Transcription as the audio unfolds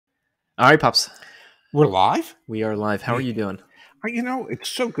All right, Pops. We're live? We are live. How are you doing? It's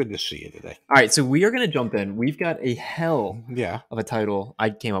so good to see you today. All right, so we are going to jump in. We've got a hell Yeah. of a title. I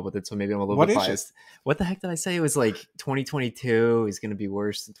came up with it, so maybe I'm a little What bit is it? biased. What the heck did I say? It was like 2022 is going to be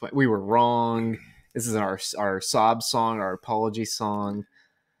worse than we were wrong. This is our sob song, our apology song.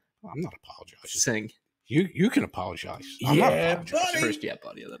 I'm not apologizing. Sing. You can apologize. I'm not apologizing. Buddy. First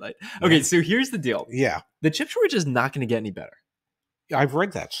buddy of the night. Okay, so here's the deal. Yeah. The chip shortage is not going to get any better. I've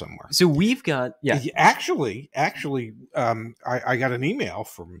read that somewhere. So we've got Actually, I got an email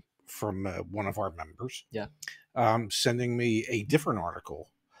from one of our members. Yeah. Sending me a different article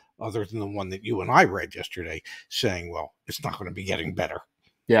other than the one that you and I read yesterday, saying, well, it's not going to be getting better.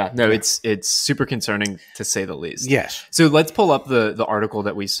 Yeah, no, it's super concerning to say the least. Yes. So let's pull up the article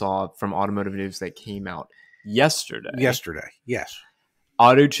that we saw from Automotive News that came out yesterday. Yes.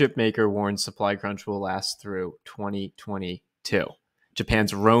 Auto chip maker warns supply crunch will last through 2022.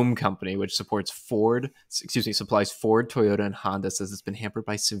 Japan's Rome company, which supplies Ford, Toyota, and Honda, says it's been hampered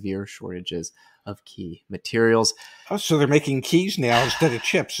by severe shortages of key materials. Oh, so they're making keys now instead of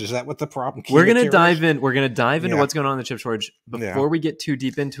chips. Is that what the problem? We're gonna dive in. We're gonna dive into what's going on in the chip shortage. Before we get too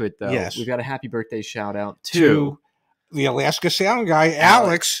deep into it, though, we've got a happy birthday shout out to the Alaska sound guy,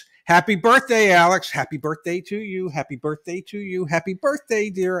 Alex. Happy birthday, Alex. Happy birthday to you. Happy birthday to you. Happy birthday,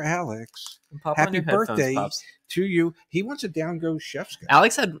 dear Alex. Happy birthday to you. He wants a Down Goes Chefska.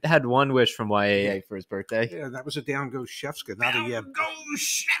 Alex had one wish from YAA for his birthday. Yeah, that was a Down Goes Chefska, not a Down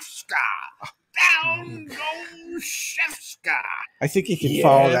Goes Chefska. Down Goes Chefska. I think he can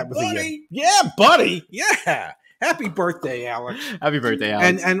follow that with buddy. Buddy. Yeah. Happy birthday, Alex. Happy birthday,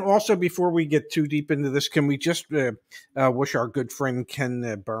 Alex. And also, before we get too deep into this, can we just wish our good friend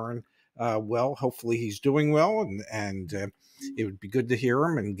Ken Byrne well? Hopefully he's doing well, and it would be good to hear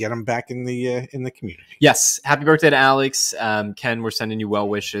him and get him back in the community. Yes. Happy birthday to Alex. Ken, we're sending you well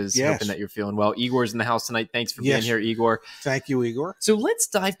wishes. Yes. Hoping that you're feeling well. Igor's in the house tonight. Thanks for being here, Igor. Thank you, Igor. So let's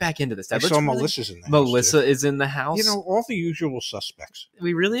dive back into this. I saw Melissa's in the house. Melissa is in the house. All the usual suspects.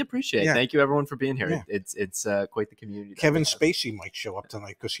 We really appreciate it. Thank you, everyone, for being here. Yeah. It's quite the community. Kevin Spacey might show up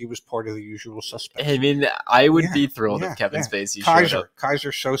tonight because he was part of the usual suspects. I mean, I would be thrilled if Kevin Spacey showed up. Kaiser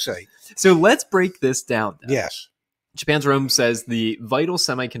Sose. So let's break this down. Yes. Japan's Rome says the vital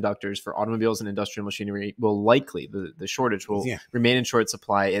semiconductors for automobiles and industrial machinery will likely, the shortage will remain in short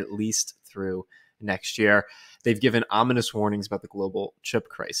supply at least through next year. They've given ominous warnings about the global chip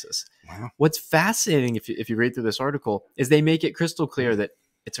crisis. Wow. What's fascinating, if you read through this article, is they make it crystal clear that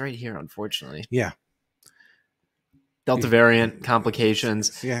it's right here, unfortunately. Yeah. Delta variant,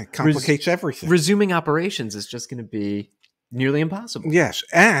 complications. Yeah, it complicates everything. Resuming operations is just going to be nearly impossible. Yes,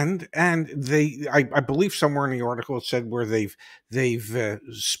 and I believe somewhere in the article it said where they've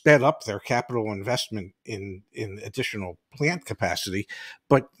sped up their capital investment in additional plant capacity,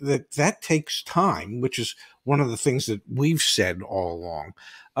 but that takes time, which is one of the things that we've said all along.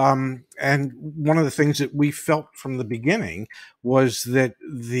 And one of the things that we felt from the beginning was that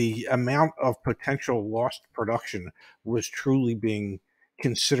the amount of potential lost production was truly being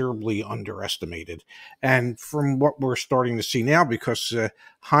considerably underestimated. And from what we're starting to see now, because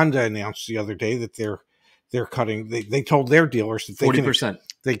Honda announced the other day that they're cutting, they told their dealers that 40%.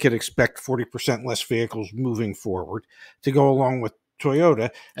 They could expect 40% less vehicles moving forward, to go along with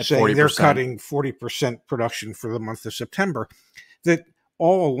Toyota saying 40%. They're cutting 40% production for the month of September. That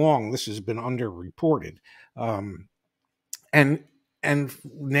all along this has been underreported. And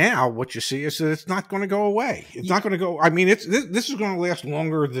now what you see is that it's not going to go away. It's not going to go. I mean, this is going to last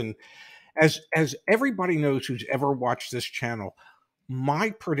longer than, as everybody knows who's ever watched this channel, my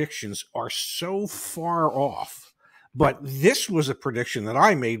predictions are so far off. But this was a prediction that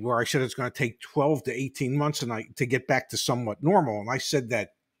I made where I said it's going to take 12 to 18 months to get back to somewhat normal. And I said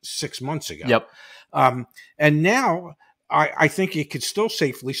that 6 months ago. Yep. And now I think you could still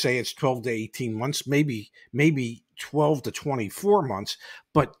safely say it's 12 to 18 months, maybe 12 to 24 months,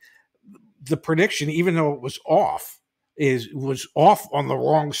 but the prediction, even though it was off, was off on the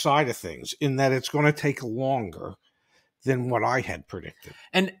wrong side of things, in that it's going to take longer than what I had predicted.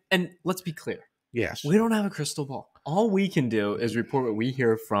 And let's be clear. Yes. We don't have a crystal ball. All we can do is report what we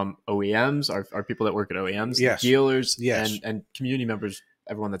hear from OEMs, our people that work at OEMs, dealers, and community members,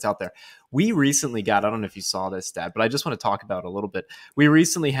 everyone that's out there. We recently got, I don't know if you saw this, Dad, but I just want to talk about it a little bit. We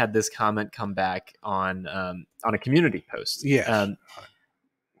recently had this comment come back on a community post. Yes.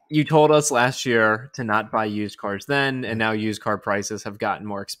 You told us last year to not buy used cars then, and now used car prices have gotten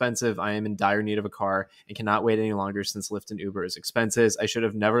more expensive. I am in dire need of a car and cannot wait any longer since Lyft and Uber is expensive. I should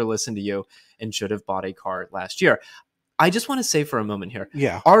have never listened to you and should have bought a car last year. I just want to say for a moment here,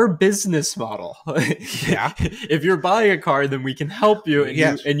 our business model. If you're buying a car, then we can help you,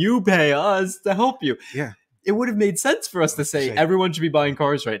 and you pay us to help you. Yeah. It would have made sense for us to say everyone should be buying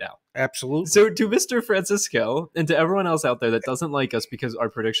cars right now. Absolutely. So to Mr. Francisco and to everyone else out there that doesn't like us because our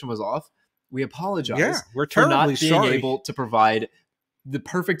prediction was off, we apologize. Yeah, we're for not terribly being sorry. able to provide the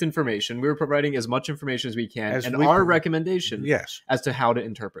perfect information. We were providing as much information as we can and our recommendation as to how to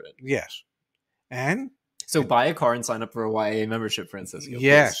interpret it. Yes. And so buy a car and sign up for a YAA membership, Francisco.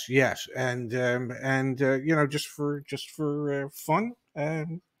 Yes, please. Yes. And you know, just for fun,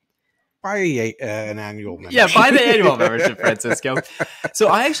 buy an annual membership. Yeah, buy the annual membership, Francisco. So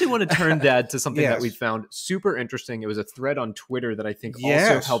I actually want to turn, Dad, to something that we found super interesting. It was a thread on Twitter that I think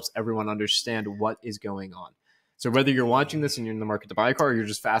also helps everyone understand what is going on. So whether you're watching this and you're in the market to buy a car, or you're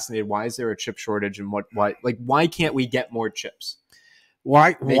just fascinated, why is there a chip shortage, and why can't we get more chips?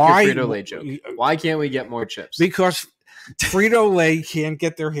 Make your Frito-Lay joke. Why can't we get more chips? Because Frito-Lay can't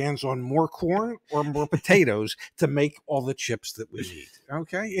get their hands on more corn or more potatoes to make all the chips that we need.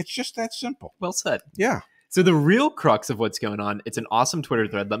 Okay? It's just that simple. Well said. Yeah. So the real crux of what's going on, it's an awesome Twitter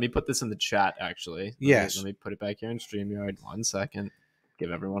thread. Let me put this in the chat, actually. Let me put it back here in StreamYard. 1 second.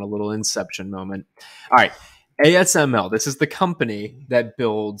 Give everyone a little inception moment. All right. ASML, this is the company that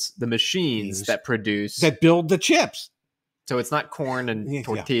builds the machines that build the chips. So it's not corn and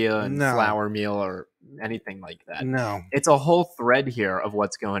tortilla and flour meal or anything like that. No. It's a whole thread here of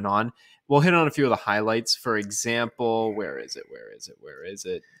what's going on. We'll hit on a few of the highlights. For example, where is it?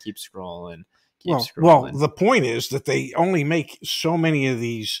 Keep scrolling. Well, the point is that they only make so many of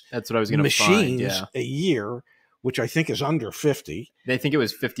these machines a year, which I think is under 50. They think it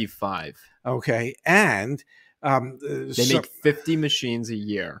was 55. Okay. And they make 50 machines a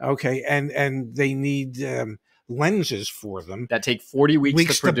year. Okay. And they need lenses for them that take 40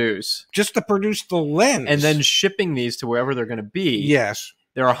 weeks to produce. Just to produce the lens. And then shipping these to wherever they're going to be. Yes.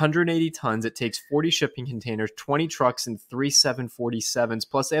 There are 180 tons. It takes 40 shipping containers, 20 trucks, and 3 747s.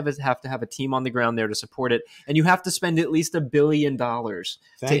 Plus, they have to have a team on the ground there to support it. And you have to spend at least $1 billion to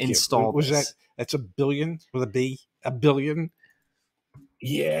install this. That's $1 billion with a B? $1 billion?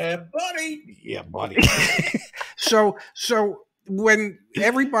 Yeah, buddy. Yeah, buddy. So when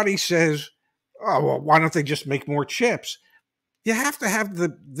everybody says, oh, well, why don't they just make more chips? You have to have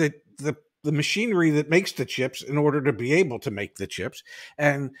the machinery that makes the chips in order to be able to make the chips.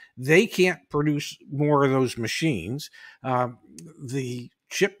 And they can't produce more of those machines. The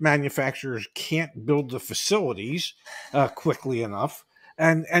chip manufacturers can't build the facilities quickly enough.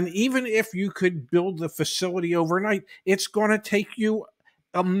 And even if you could build the facility overnight, it's going to take you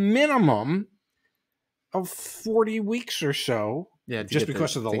a minimum of 40 weeks or so. Yeah, just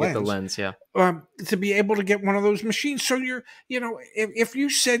because of the lens. Get the lens, yeah. To be able to get one of those machines. So if you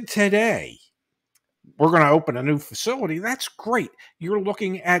said today, we're going to open a new facility, that's great. You're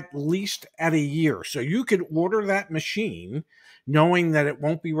looking at least at a year. So you could order that machine knowing that it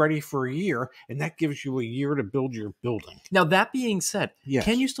won't be ready for a year, and that gives you a year to build your building. Now, that being said,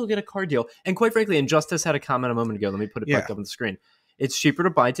 can you still get a car deal? And quite frankly, and Justice had a comment a moment ago. Let me put it back up on the screen. It's cheaper to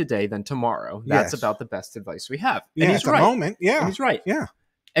buy today than tomorrow. That's about the best advice we have. And he's right. Moment, And he's right. Yeah.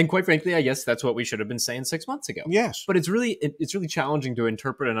 And quite frankly, I guess that's what we should have been saying 6 months ago. Yes. But it's really challenging to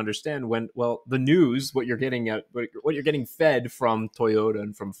interpret and understand when, the news, what you're getting fed from Toyota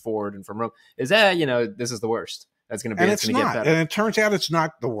and from Ford and from Rome is this is the worst. That's going to be, and it's going to get better. And it turns out it's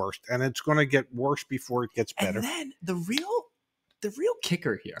not the worst, and it's going to get worse before it gets better. And then the real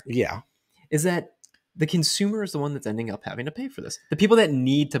kicker here, is that the consumer is the one that's ending up having to pay for this. The people that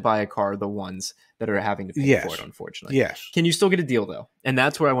need to buy a car are the ones that are having to pay for it, unfortunately. Yes. Can you still get a deal, though? And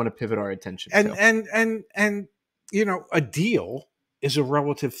that's where I want to pivot our attention to. And a deal is a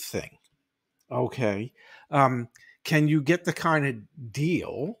relative thing. Okay. Can you get the kind of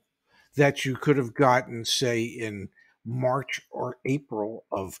deal that you could have gotten, say, in March or April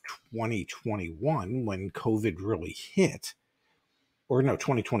of 2021 when COVID really hit? Or no,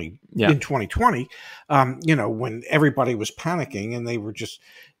 2020, in 2020, when everybody was panicking and they were just,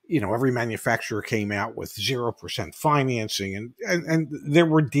 every manufacturer came out with 0% financing and there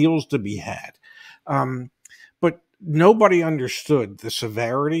were deals to be had. But nobody understood the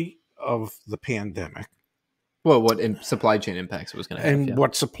severity of the pandemic. Well, what supply chain impacts it was going to have. And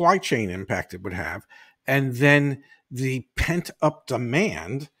what supply chain impact it would have. And then the pent up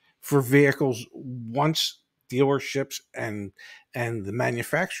demand for vehicles once dealerships and the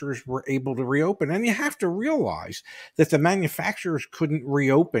manufacturers were able to reopen. And you have to realize that the manufacturers couldn't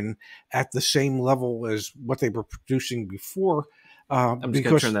reopen at the same level as what they were producing before. I'm just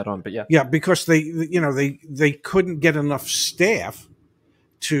going to turn that on, but because they couldn't get enough staff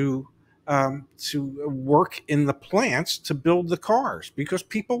to to work in the plants to build the cars because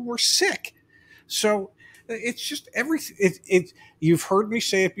people were sick. So it's just everything. You've heard me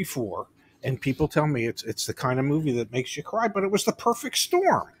say it before, and people tell me it's the kind of movie that makes you cry, but it was the perfect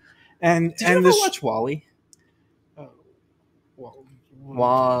storm. And did you ever watch WALL-E?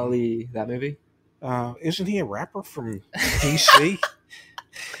 WALL-E, that movie? Isn't he a rapper from DC?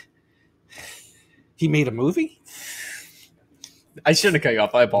 He made a movie? I shouldn't have cut you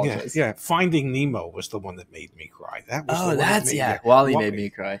off. I apologize. Yeah. Finding Nemo was the one that made me cry. That was WALL-E made me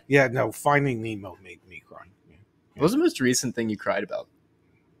cry. Yeah, no, Finding Nemo made me cry. Yeah. What was the most recent thing you cried about?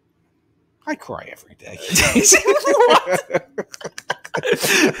 I cry every day.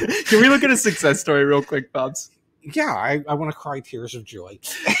 Can we look at a success story real quick, Bobs? Yeah, I want to cry tears of joy.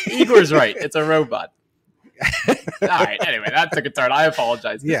 Igor's right. It's a robot. All right. Anyway, that took a turn. I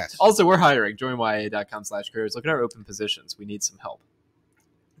apologize. Yes. Also, we're hiring. Join YAA.com/careers. Look at our open positions. We need some help.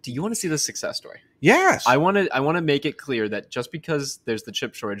 Do you want to see the success story? Yes. I want to make it clear that just because there's the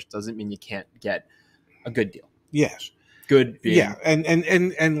chip shortage doesn't mean you can't get a good deal. Yes. Good being, yeah,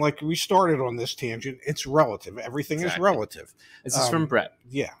 and like we started on this tangent, it's relative. Everything is relative. This is from Brett,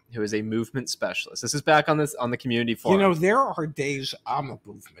 who is a movement specialist. This is back on the community forum. You know, there are days I'm a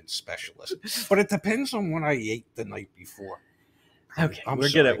movement specialist, but it depends on what I ate the night before. Okay,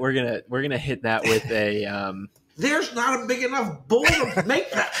 we're gonna hit that with a. There's not a big enough bowl to make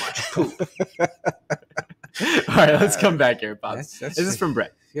that much poop. All right, let's come back here, Bob. This is from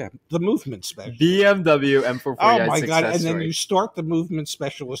Brett. Yeah, the movement specialist. BMW M440i. Oh my god! And then you start the movement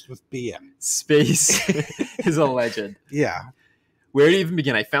specialist with BM. Space is a legend. Yeah. Where to even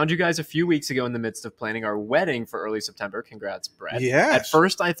begin? I found you guys a few weeks ago in the midst of planning our wedding for early September. Congrats, Brett. Yeah. At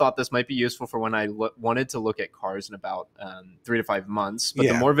first, I thought this might be useful for when I wanted to look at cars in about 3 to 5 months. But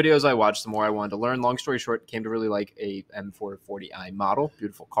the more videos I watched, the more I wanted to learn. Long story short, came to really like a M440i model.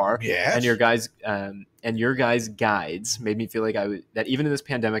 Beautiful car. Yes. And your guys' guides made me feel like that even in this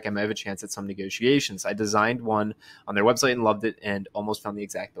pandemic, I might have a chance at some negotiations. I designed one on their website and loved it, and almost found the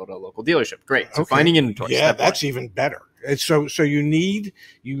exact build at a local dealership. Great. So finding inventory. Yeah, that's even better. And so you need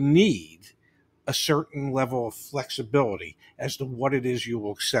a certain level of flexibility as to what it is you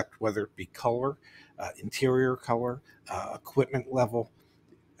will accept, whether it be color, interior color, equipment level.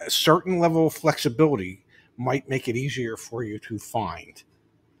 A certain level of flexibility might make it easier for you to find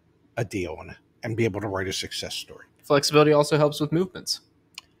a deal and be able to write a success story. Flexibility also helps with movements.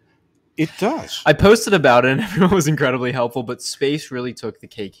 It does. I posted about it, and everyone was incredibly helpful, but Space really took the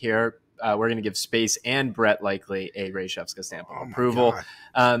cake here. We're going to give Space and Brett likely a Ray Shevska stamp of approval.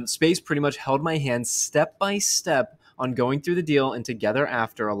 Space pretty much held my hand step by step on going through the deal, and together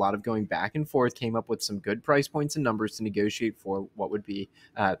after a lot of going back and forth came up with some good price points and numbers to negotiate for what we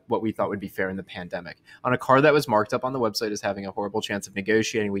thought would be fair in the pandemic. On a car that was marked up on the website as having a horrible chance of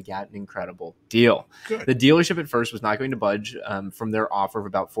negotiating, we got an incredible deal. Good. The dealership at first was not going to budge from their offer of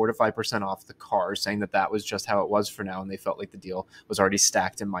about 4 to 5% off the car, saying that was just how it was for now, and they felt like the deal was already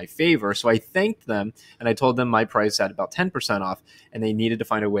stacked in my favor. So I thanked them, and I told them my price at about 10% off, and they needed to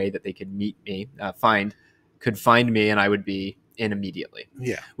find a way that they could meet me, could find me, and I would be in immediately.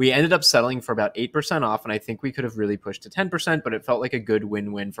 Yeah. We ended up settling for about 8% off, and I think we could have really pushed to 10%, but it felt like a good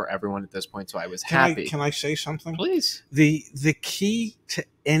win-win for everyone at this point, so I was happy. Can I say something? Please. The key to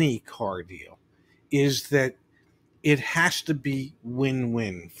any car deal is that it has to be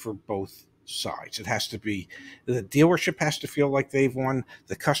win-win for both sides. It has to be, the dealership has to feel like they've won,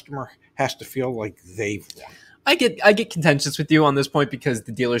 the customer has to feel like they've won. I get contentious with you on this point because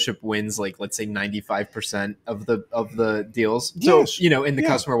the dealership wins, like, let's say 95% of the deals. Yes. So, and the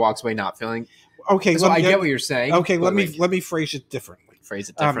customer walks away not feeling. Okay. So I get what you're saying. Okay. Let me phrase it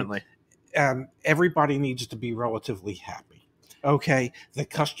differently. Everybody needs to be relatively happy. Okay. The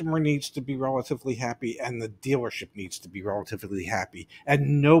customer needs to be relatively happy, and the dealership needs to be relatively happy,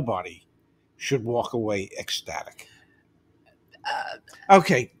 and nobody should walk away ecstatic.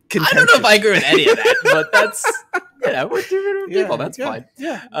 Okay. I don't know if I agree with any of that, but that's, we're different people. That's fine.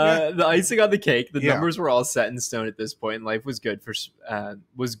 Yeah. The icing on the cake, the numbers were all set in stone at this point, and life was good for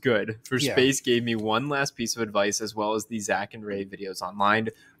Space gave me one last piece of advice, as well as the Zach and Ray videos online,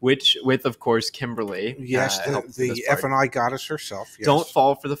 which with, of course, Kimberly. Yes, the F&I goddess herself. Yes. Don't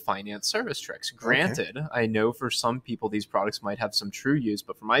fall for the finance service tricks. Granted, I know for some people these products might have some true use,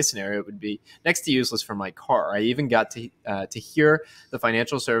 but for my scenario, it would be next to useless for my car. I even got to hear the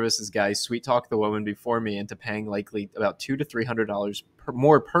financial services guy sweet talk the woman before me into paying like likely about $200 to $300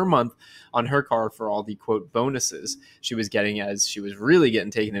 more per month on her car for all the quote bonuses she was getting, as she was really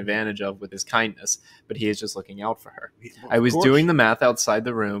getting taken advantage of with his kindness. But he is just looking out for her. I was doing the math outside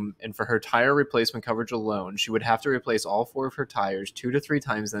the room, and for her tire replacement coverage alone, she would have to replace all 4 of her tires 2 to 3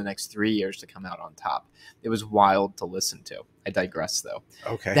 times in the next 3 years to come out on top. It was wild to listen to. I digress, though.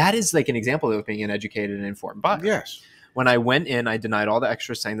 Okay. That is like an example of being an educated and informed buyer. Yes. When I went in, I denied all the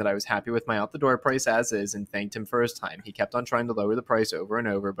extras, saying that I was happy with my out-the-door price as is, and thanked him for his time. He kept on trying to lower the price over and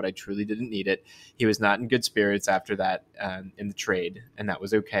over, but I truly didn't need it. He was not in good spirits after that in the trade, and that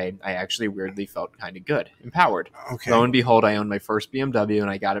was okay. I actually weirdly felt kind of good, empowered. Okay. Lo and behold, I owned my first BMW, and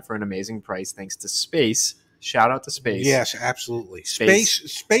I got it for an amazing price thanks to Space. Shout out to Space. Yes, absolutely.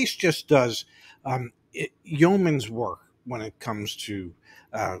 Space just does yeoman's work when it comes to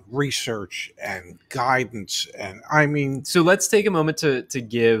research and guidance, and I mean, so let's take a moment to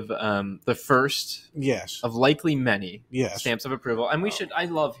give the first of likely many stamps of approval, and we should. I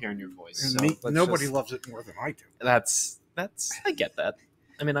love hearing your voice. So nobody loves it more than I do. That's I get that.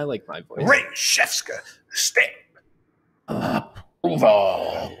 I mean, I like my voice. Ray Shefska stamp approval.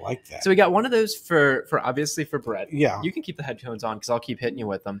 I like that. So we got one of those for obviously for Brett. Yeah, you can keep the headphones on because I'll keep hitting you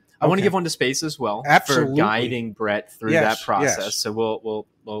with them. I want to give one to Space as well, absolutely, for guiding Brett through that process. Yes. So we'll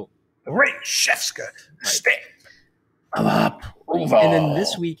Ray Shefska stamp approval. And then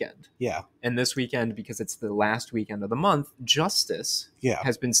this weekend, because it's the last weekend of the month, Justice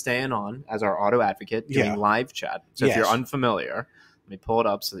has been staying on as our auto advocate, doing live chat. So if you're unfamiliar, let me pull it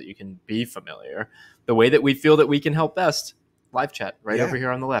up so that you can be familiar. The way that we feel that we can help best. Live chat over here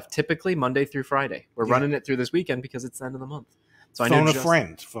on the left, typically Monday through Friday. We're running it through this weekend because it's the end of the month. So phone a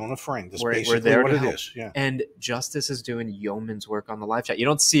friend. That's we're there what to it help. Is. Yeah. And Justice is doing yeoman's work on the live chat. You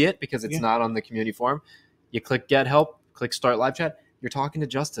don't see it because it's not on the community forum. You click get help, click start live chat. You're talking to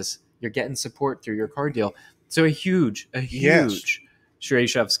Justice. You're getting support through your car deal. So a huge Ray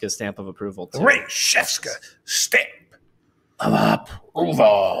Shefska stamp of approval. Ray Shefska stamp of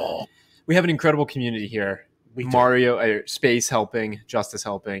approval. We have an incredible community here. Mario, Space helping, Justice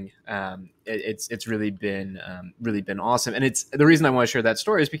helping. It's really been awesome, and it's the reason I want to share that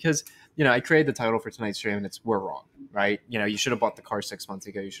story is because I created the title for tonight's stream, and it's "We're Wrong," right? You should have bought the car 6 months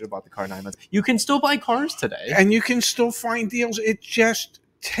ago. You should have bought the car 9 months. You can still buy cars today, and you can still find deals. It just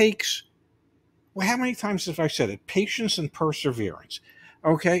takes. Well, how many times have I said it? Patience and perseverance.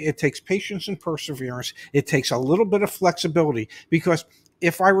 Okay, it takes patience and perseverance. It takes a little bit of flexibility because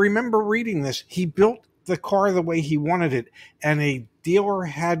if I remember reading this, he built the car the way he wanted it, and a dealer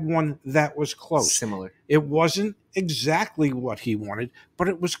had one that was close. Similar. It wasn't exactly what he wanted, but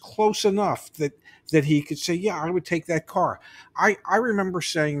it was close enough that he could say, yeah, I would take that car. I remember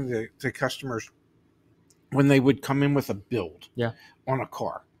saying to customers when they would come in with a build on a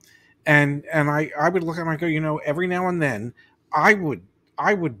car, and I would look at them and go, every now and then I would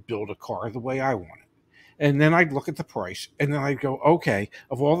build a car the way I want it. And then I'd look at the price, and then I'd go, okay,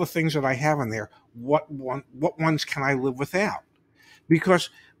 of all the things that I have in there, what ones can I live without? Because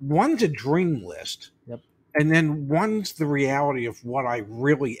one's a dream list, and then one's the reality of what I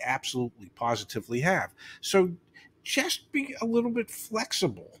really absolutely positively have. So just be a little bit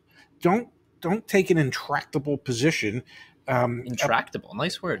flexible. Don't take an intractable position. Intractable,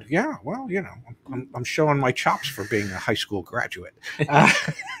 nice word. Yeah, well, I'm showing my chops for being a high school graduate.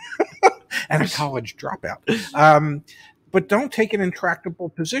 And a college dropout. But don't take an intractable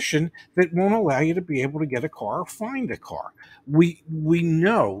position that won't allow you to be able to get a car or find a car. We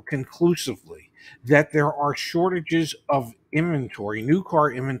know conclusively that there are shortages of inventory, new car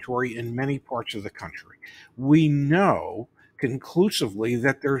inventory in many parts of the country. We know conclusively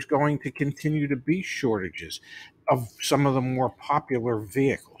that there's going to continue to be shortages of some of the more popular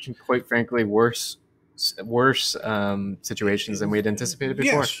vehicles. And quite frankly, worse situations than we had anticipated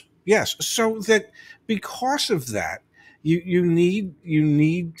before. Yes. So that because of that, you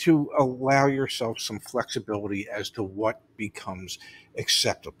need to allow yourself some flexibility as to what becomes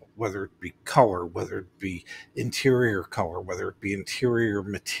acceptable, whether it be color, whether it be interior color, whether it be interior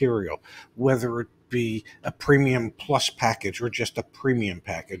material, whether it be a premium plus package or just a premium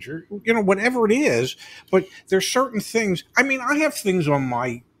package, or whatever it is. But there's certain things. I mean, I have things on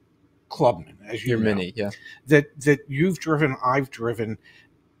my Clubman, as you know, Mini, that you've driven, I've driven.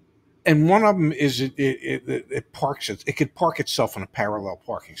 And one of them is it parks it. It could park itself in a parallel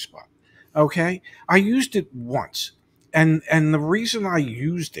parking spot. Okay, I used it once, and the reason I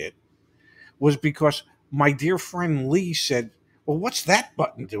used it was because my dear friend Lee said, "Well, what's that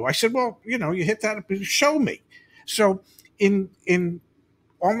button do?" I said, "Well, you hit that. Show me." So in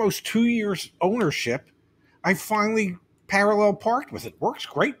almost 2 years ownership, I finally parallel parked with it. Works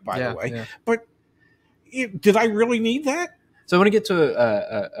great, by the way, but. Did I really need that? So I want to get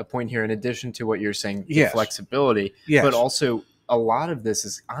to a point here in addition to what you're saying, the flexibility, but also a lot of this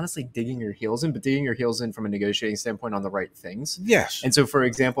is honestly digging your heels in, but digging your heels in from a negotiating standpoint on the right things. Yes. And so, for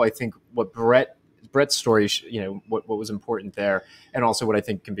example, I think what Brett's story, what was important there, and also what I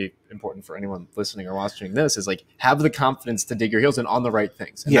think can be important for anyone listening or watching this is like have the confidence to dig your heels in on the right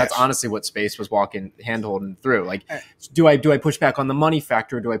things, and that's honestly what Space was hand-holding through. Like, do I push back on the money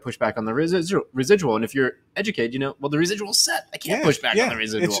factor, or do I push back on the residual? And if you're educated, well, the residual's set. I can't push back on the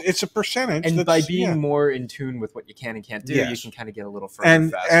residual. It's a percentage, and by being more in tune with what you can and can't do, you can kind of get a little further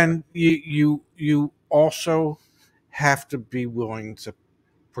faster. And you also have to be willing to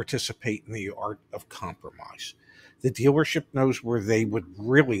participate in the art of compromise. The dealership knows where they would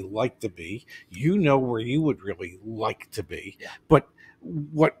really like to be. You know where you would really like to be. Yeah. But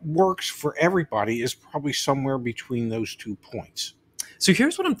what works for everybody is probably somewhere between those 2 points. So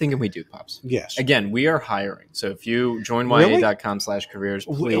here's what I'm thinking we do, Pops. Yes. Again, we are hiring. So if you join YAA.com/careers,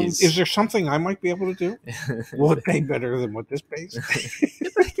 please. Is there something I might be able to do? Will it pay better than what this pays?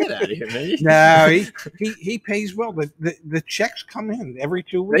 Get out of here, man. No, he pays well. The checks come in every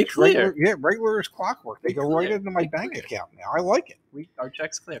 2 weeks. They clear. Regular as clockwork. They go right into my bank account now. I like it. Our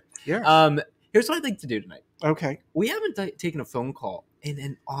checks clear. Yeah. Here's what I'd like to do tonight. Okay. We haven't taken a phone call in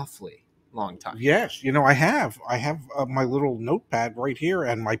an awfully long time. Yes, I have my little notepad right here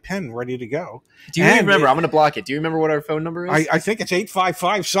and my pen ready to go. Do you remember? I'm going to block it. Do you remember what our phone number is? I think it's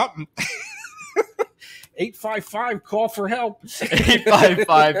 855 something. 855 call for help.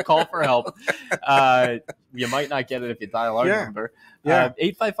 855 call for help. You might not get it if you dial our number.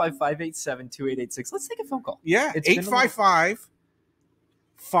 855-587-2886. Let's take a phone call. Yeah, 855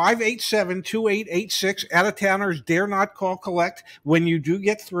 587-2886. Out-of-towners dare not call collect. When you do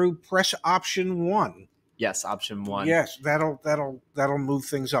get through, press option 1. Yes, option 1. Yes, that'll move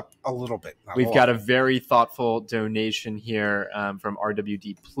things up a little bit. We've got a very thoughtful donation here from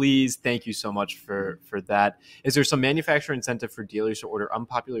RWD. Please, thank you so much for that. Is there some manufacturer incentive for dealers to order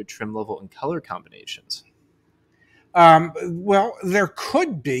unpopular trim level and color combinations? Well, there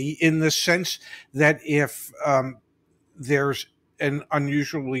could be, in the sense that if there's an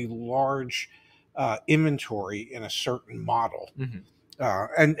unusually large inventory in a certain model. Mm-hmm.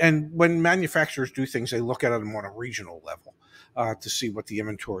 And when manufacturers do things, they look at them on a regional level to see what the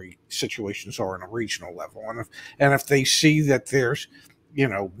inventory situations are on a regional level. And if they see that there's,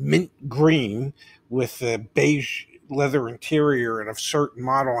 mint green with a beige leather interior in a certain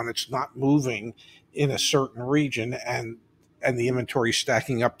model and it's not moving in a certain region and the inventory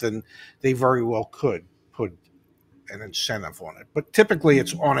stacking up, then they very well could put an incentive on it. But typically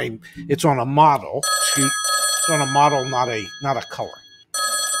it's on a model. It's on a model, not a color.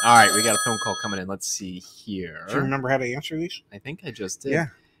 All right, we got a phone call coming in. Let's see here. Do you remember how to answer these? I think I just did. Yeah.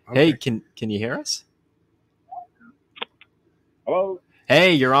 Okay. Hey, can you hear us? Hello.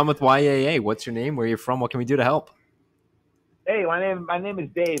 Hey, you're on with YAA. What's your name? Where are you from? What can we do to help? Hey, my name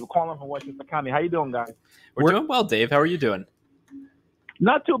is Dave. Calling from Westchester County. How you doing, guys? We're doing well, Dave. How are you doing?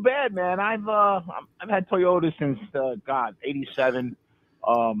 Not too bad, man. I've had Toyota since '87.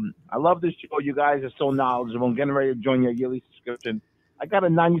 I love this show. You guys are so knowledgeable. I'm getting ready to join your yearly subscription. I got a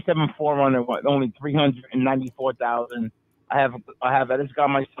 '97 4Runner with only 394,000. I just got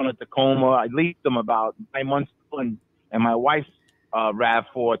my son a Tacoma. I leased them about 9 months ago, and my wife's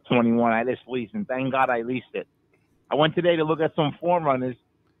RAV4 21. I just leased, and thank God I leased it. I went today to look at some 4Runners.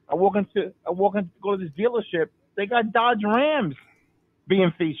 I walk in to go to this dealership. They got Dodge Rams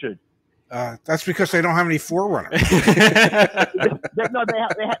being featured. That's because they don't have any 4Runners. No,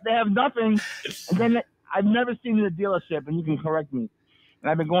 they have nothing. And then I've never seen the dealership, and you can correct me. And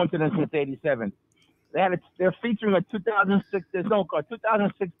I've been going to them since '87. They're featuring a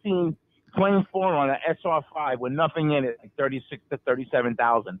 2016 plain 4Runner SR5 with nothing in it, like 36 to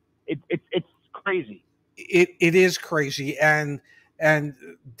 37,000. It's crazy. It is crazy, and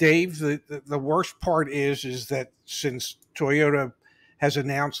Dave, the worst part is that since Toyota has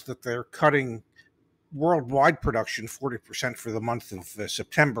announced that they're cutting worldwide production 40% for the month of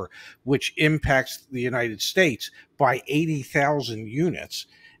September, which impacts the United States by 80,000 units,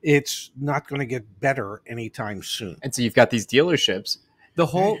 it's not going to get better anytime soon. And so you've got these dealerships. The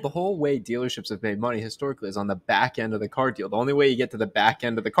whole way dealerships have made money historically is on the back end of the car deal. The only way you get to the back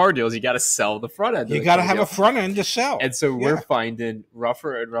end of the car deal is you got to sell the front end. You got to have a front end to sell. And so we're finding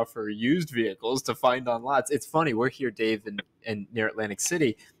rougher and rougher used vehicles to find on lots. It's funny. We're here, Dave, in near Atlantic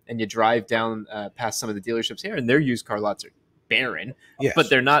City, and you drive down past some of the dealerships here, and their used car lots are barren. Yes. But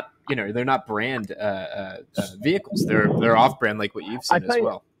they're not, they're not brand vehicles. They're off brand, like what you've seen as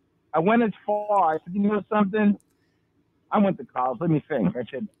well. I went as far. I said, you know something? I went to college. Let me think. I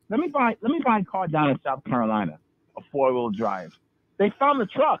said, let me buy a car down in South Carolina, a 4-wheel drive. They found the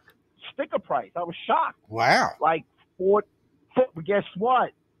truck, sticker price. I was shocked. Wow. Like but guess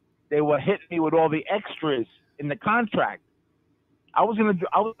what? They were hitting me with all the extras in the contract. I was gonna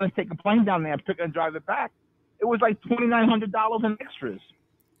take a plane down there and pick it and drive it back. It was like $2,900 in extras.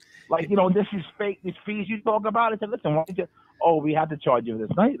 Like, this is fake. These fees you talk about. I said, listen, why don't you? Oh, we have to charge you this.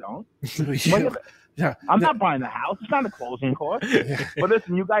 No, you don't. Yeah. I'm not buying the house. It's not a closing cost. But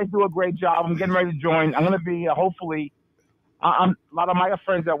listen, you guys do a great job. I'm getting ready to join. I'm going to be hopefully. A lot of my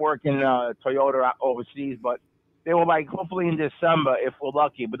friends that work in Toyota overseas, but they were like, hopefully in December if we're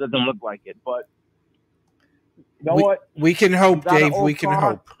lucky, but it doesn't look like it. But you know what? We can hope, Dave. We can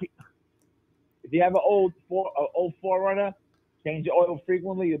hope. If you have an old 4Runner, change your oil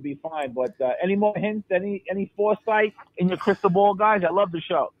frequently, you'll be fine. But any more hints? Any foresight in your crystal ball, guys? I love the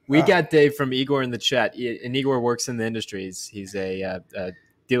show. We got Dave from Igor in the chat, and Igor works in the industry. He's a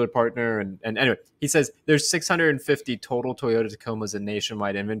dealer partner, and anyway, he says there's 650 total Toyota Tacomas in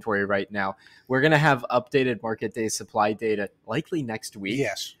nationwide inventory right now. We're gonna have updated market day supply data likely next week.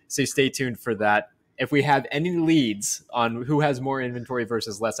 Yes, so stay tuned for that. If we have any leads on who has more inventory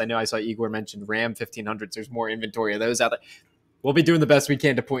versus less, I know I saw Igor mentioned Ram 1500s. There's more inventory of those out there. We'll be doing the best we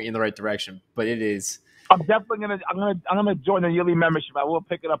can to point you in the right direction, but it is. I'm definitely gonna join the yearly membership. I will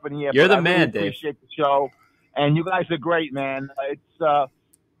pick it up in a year. You're the man, really Dave. Appreciate the show, and you guys are great, man. It's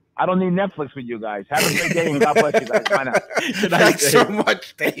I don't need Netflix with you guys. Have a great day and God bless you guys. Bye now. Thanks so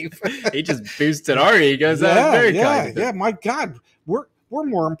much, Dave. He just boosted our egos. Very kind. Yeah. My God, we're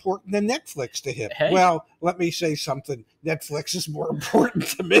more important than Netflix to him. Hey. Well, let me say something. Netflix is more important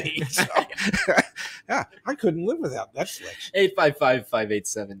to me. So, yeah, I couldn't live without Netflix.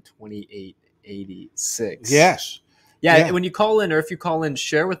 855-587-2886. Yes. Yeah, when you call in, or if you call in,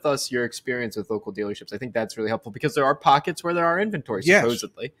 share with us your experience with local dealerships. I think that's really helpful because there are pockets where there are inventory,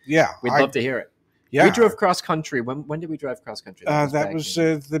 supposedly. Yeah. We'd love to hear it. Yeah. We drove cross country. When did we drive cross country? That was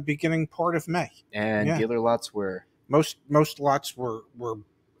the beginning part of May. And dealer lots were? Most lots were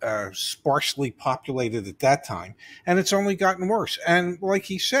sparsely populated at that time, and it's only gotten worse. And like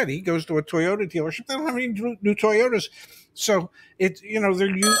he said, he goes to a Toyota dealership. They don't have any new Toyotas. So they're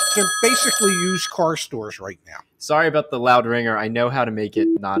basically used car stores right now. Sorry about the loud ringer. I know how to make it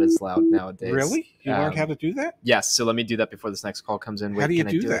not as loud nowadays. Really? You learned how to do that? Yes. So let me do that before this next call comes in. How do you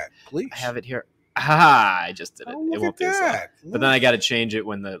do that? Please. I have it here. I just did it. Oh, it won't be as loud. But then I got to change it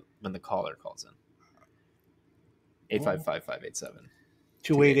when the caller calls in.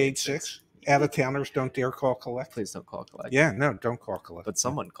 855-587-2886. Out-of-towners don't dare call collect. Please don't call collect. Yeah, no, don't call collect. But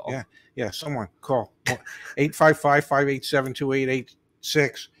someone call. Yeah, someone call.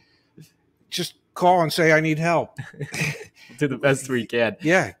 855-587-2886. Just call and say I need help. Do the best we can.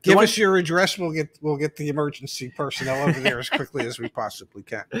 Yeah, give us your address. We'll get the emergency personnel over there as quickly as we possibly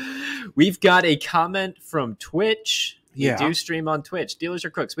can. We've got a comment from Twitch. We do stream on Twitch. Dealers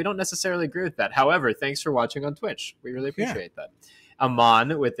are crooks. We don't necessarily agree with that. However, thanks for watching on Twitch. We really appreciate that.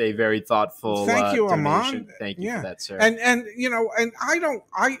 Aman with a very thoughtful thank you, donation. Aman. Thank you for that, sir. And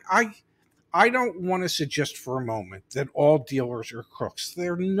I don't want to suggest for a moment that all dealers are crooks.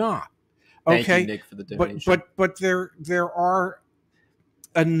 They're not. Okay, thank you, Nick, for the donation. But there are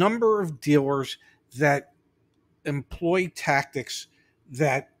a number of dealers that employ tactics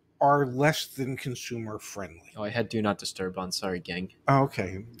that are less than consumer friendly. Oh, I had do not disturb on. Sorry, gang. Oh,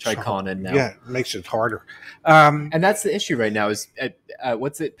 okay. Try calling in now. Yeah, it makes it harder. And that's the issue right now is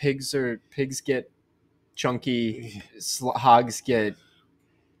what's it? Pigs get chunky, hogs get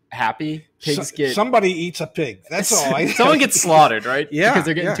happy. Pigs get somebody eats a pig. That's all. Someone gets slaughtered, right? Yeah, because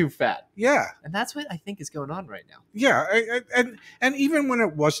they're getting too fat. Yeah, and that's what I think is going on right now. Yeah, and even when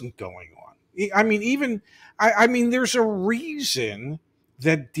it wasn't going on, I mean, there's a reason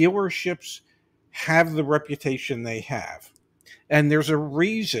that dealerships have the reputation they have. And there's a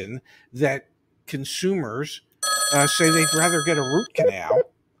reason that consumers say they'd rather get a root canal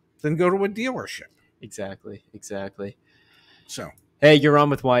than go to a dealership. Exactly. So, hey, you're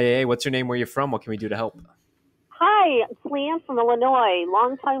on with YAA. What's your name? Where you from? What can we do to help? Hi, it's Leanne from Illinois.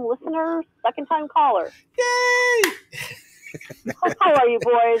 Long-time listener, second-time caller. Yay! How are you,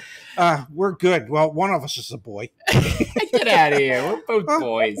 boys? We're good. Well, one of us is a boy. Get out of here. We're both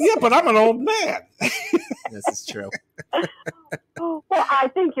boys. Yeah, but I'm an old man. This is true. Well, I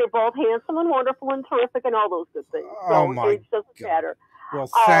think you're both handsome and wonderful and terrific and all those good things. So my age doesn't matter. Well,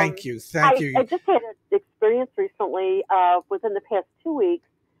 thank you. I just had an experience recently. Within the past 2 weeks,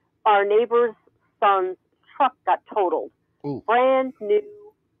 our neighbor's son's truck got totaled. Ooh. Brand new,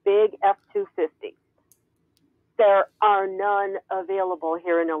 big F-250. There are none available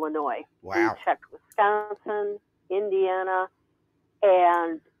here in Illinois. Wow. We checked Wisconsin, Indiana,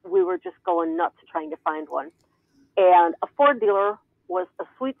 and we were just going nuts trying to find one. And a Ford dealer was a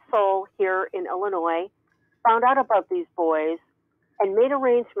sweet soul here in Illinois, found out about these boys, and made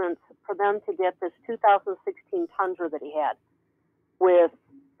arrangements for them to get this 2016 Tundra that he had with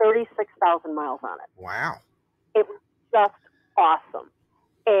 36,000 miles on it. Wow. It was just awesome.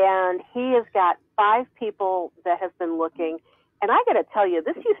 And he has got 5 people that have been looking. And I got to tell you,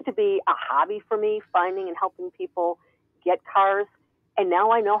 this used to be a hobby for me, finding and helping people get cars. And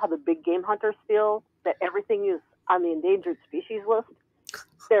now I know how the big game hunters feel, that everything is on the endangered species list.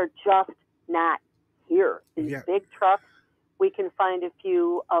 They're just not here. These big trucks, we can find a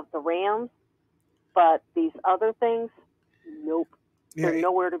few of the Rams, but these other things, nope. They're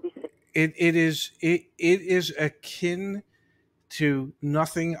nowhere to be seen. It is akin to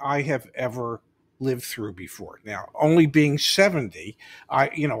nothing I have ever lived through before. Now, only being 70, I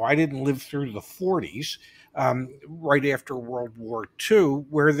didn't live through the 40s, right after World War II,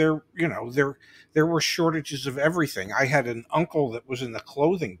 where there were shortages of everything. I had an uncle that was in the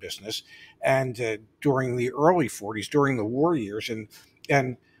clothing business, and during the early 40s, during the war years,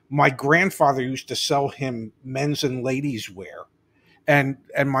 and my grandfather used to sell him men's and ladies' wear, and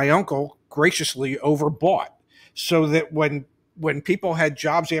my uncle graciously overbought, so that when people had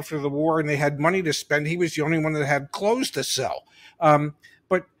jobs after the war and they had money to spend, he was the only one that had clothes to sell.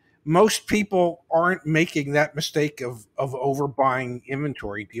 But most people aren't making that mistake of overbuying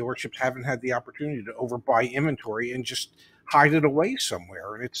inventory. Dealerships haven't had the opportunity to overbuy inventory and just hide it away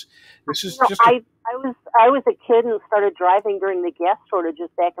somewhere. And I was a kid and started driving during the gas shortages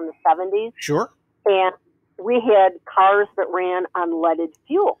back in the 70s. Sure. And we had cars that ran on leaded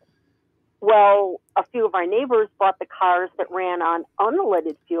fuel. Well, a few of our neighbors bought the cars that ran on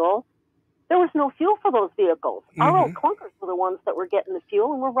unleaded fuel. There was no fuel for those vehicles. Mm-hmm. Our old clunkers were the ones that were getting the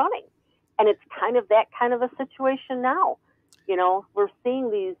fuel and were running. And it's kind of that kind of a situation now. We're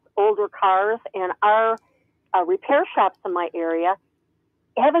seeing these older cars, and our repair shops in my area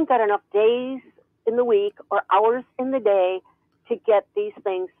haven't got enough days in the week or hours in the day to get these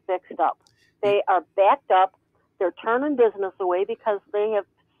things fixed up. They are backed up. They're turning business away because they have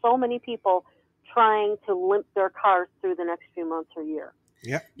so many people trying to limp their cars through the next few months or year.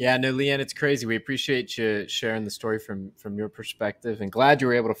 Yeah, no, Leanne, it's crazy. We appreciate you sharing the story from your perspective, and glad you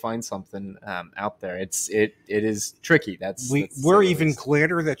were able to find something out there. It is tricky. We're even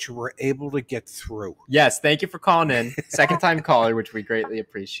gladder that you were able to get through. Yes, thank you for calling in. Second time caller, which we greatly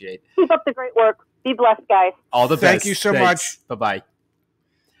appreciate. Keep up the great work. Be blessed, guys. All the best. Thank you so much. Bye-bye.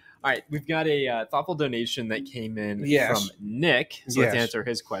 All right, we've got a thoughtful donation that came in from Nick. So let's answer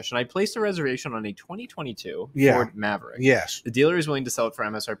his question. I placed a reservation on a 2022 Ford Maverick. Yes. The dealer is willing to sell it for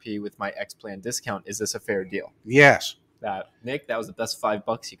MSRP with my X-Plan discount. Is this a fair deal? Yes. Nick, that was the best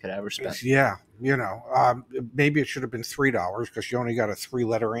 $5 you could ever spend. Yeah, maybe it should have been $3 because you only got a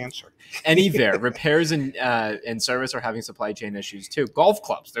 3-letter answer. Anyfair repairs and service are having supply chain issues too. Golf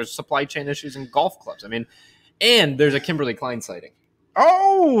clubs, there's supply chain issues in golf clubs. I mean, and there's a Kimberly Klein sighting.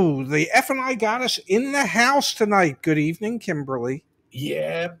 Oh, the F&I got us in the house tonight. Good evening, Kimberly.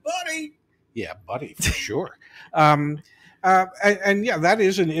 Yeah, buddy. Yeah, buddy, for sure. And that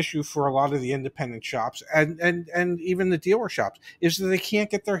is an issue for a lot of the independent shops and even the dealer shops, is that they can't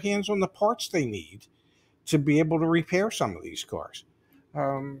get their hands on the parts they need to be able to repair some of these cars.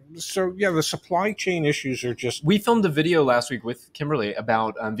 The supply chain issues are just... We filmed a video last week with Kimberly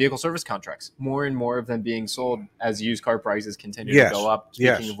about vehicle service contracts. More and more of them being sold as used car prices continue to go up.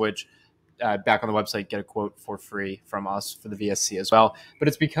 Speaking of which, back on the website, get a quote for free from us for the VSC as well. But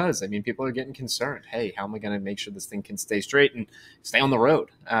it's because, people are getting concerned. Hey, how am I going to make sure this thing can stay straight and stay on the road,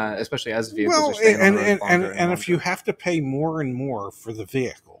 especially as vehicles are staying on the road longer and if you have to pay more and more for the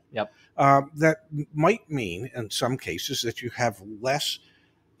vehicle, that might mean in some cases that you have less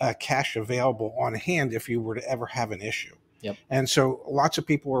cash available on hand if you were to ever have an issue. And so lots of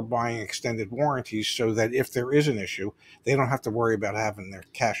people are buying extended warranties so that if there is an issue, they don't have to worry about having their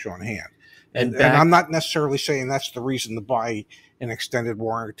cash on hand. And I'm not necessarily saying that's the reason to buy an extended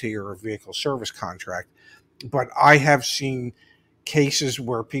warranty or a vehicle service contract, but I have seen cases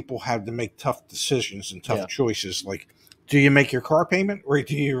where people had to make tough decisions and tough choices, like, do you make your car payment or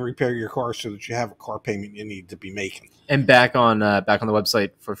do you repair your car so that you have a car payment you need to be making? And back on the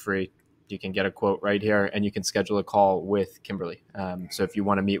website for free, you can get a quote right here, and you can schedule a call with Kimberly. So if you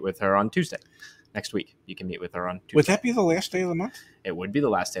want to meet with her on Tuesday next week, you can meet with her on Tuesday. Would that be the last day of the month? It would be the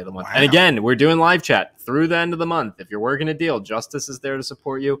last day of the month. Wow. And again, we're doing live chat through the end of the month. If you're working a deal, Justice is there to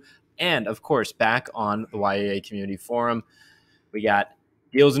support you. And of course, back on the YAA Community Forum, we got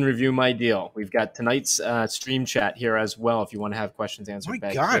Deals and Review My Deal. We've got tonight's stream chat here as well if you want to have questions answered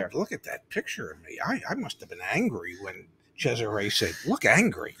back here. My God, look at that picture of me. I must have been angry when Cesare said, look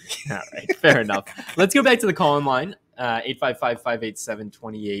angry. All right, fair enough. Let's go back to the call-in line,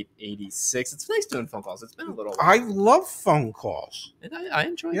 855-587-2886. It's nice doing phone calls. It's been a little while. I love phone calls. And I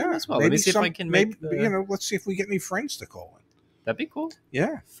enjoy them as well. Let me see if I can make... let's see if we get any friends to call in. That'd be cool.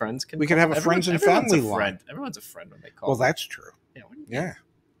 Yeah. Friends can We can have a friends and family line. Everyone's a friend when they call. Well, that's true. Yeah.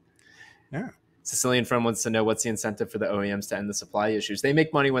 Sicilian friend wants to know what's the incentive for the OEMs to end the supply issues. They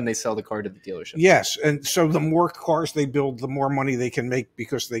make money when they sell the car to the dealership. Yes, and so the more cars they build, the more money they can make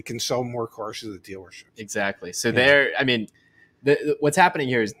because they can sell more cars to the dealership. Exactly. So what's happening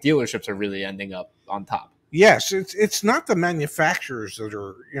here is dealerships are really ending up on top. Yes, it's not the manufacturers that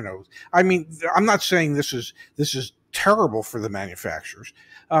are, I mean, I'm not saying this is terrible for the manufacturers,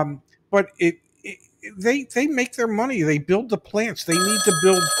 but they make their money. They build the plants. They need to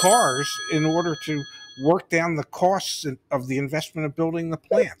build cars in order to work down the costs of the investment of building the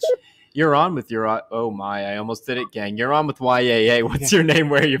plants. You're on with oh my, I almost did it, gang. You're on with YAA. What's your name?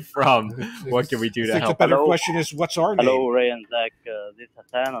 Where are you from? What can we do to help? The better question is, what's our name? Hello, Ray and Zach. This is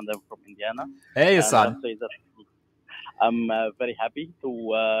Hassan, and I'm from Indiana. Hey, Hassan. I'm very happy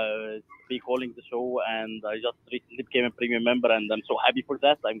to be calling the show, and I just recently became a premium member, and I'm so happy for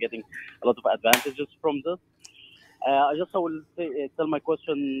that. I'm getting a lot of advantages from this. I will tell my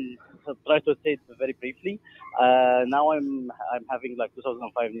question, try to say it very briefly. Now I'm having like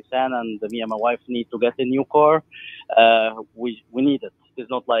 2005 Nissan, and me and my wife need to get a new car. We need it. It's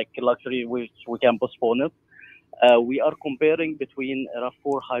not like a luxury which we can postpone it. We are comparing between a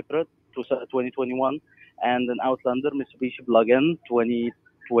RAV4 Hybrid 2021 and an Outlander Mitsubishi plug-in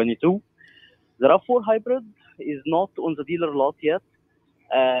 2022. The RAV4 Hybrid is not on the dealer lot yet,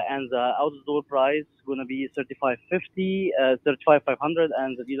 and the out-the-door price is going to be $35,500,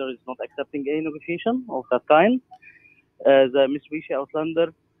 and the dealer is not accepting any negotiation of that kind. The Mitsubishi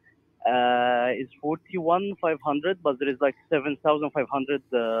Outlander is $41,500, but there is like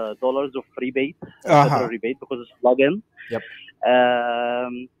 $7,500 of rebate, rebate because it's plug-in. Yep.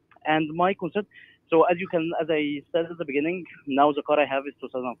 And my concern. So as I said at the beginning, now the car I have is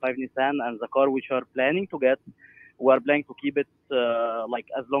 2005 Nissan, and the car which we are planning to get, we are planning to keep it like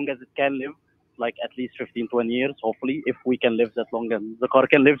as long as it can live, like at least 15, 20 years, hopefully, if we can live that long and the car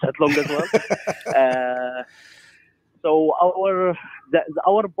can live that long as well. So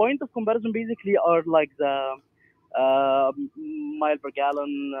our point of comparison basically are like the mile per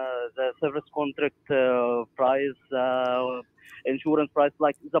gallon, the service contract price, insurance price,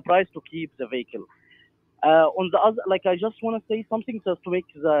 like the price to keep the vehicle. On the other, like I just want to say something just to make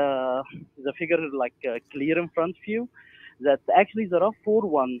the figure like clear in front of you, that actually the RAV4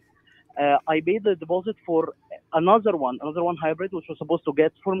 one, I paid the deposit for another one hybrid, which was supposed to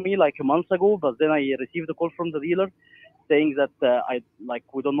get for me like a month ago, but then I received a call from the dealer saying that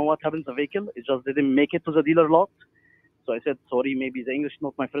we don't know what happened to the vehicle. It just didn't make it to the dealer lot. So I said, sorry, maybe the English is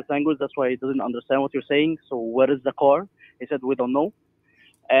not my first language. That's why I didn't understand what you're saying. So where is the car? He said, we don't know.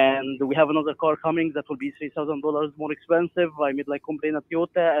 And we have another car coming that will be $3,000 more expensive. I made like complaint at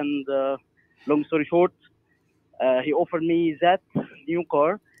Toyota, and long story short, he offered me that new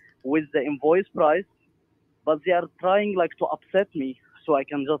car with the invoice price, but they are trying like to upset me. So I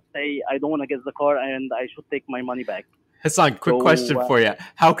can just say, I don't want to get the car and I should take my money back. Hassan, quick question for you.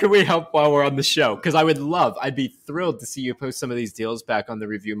 How can we help while we're on the show? Because I'd be thrilled to see you post some of these deals back on the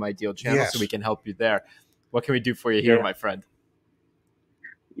Review My Deal channel, so we can help you there. What can we do for you here, my friend?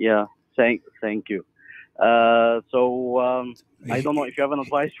 Yeah, thank you. I don't know if you have an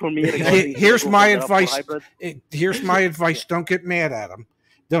advice for me. Here's my advice. Here's my advice. Don't get mad at him.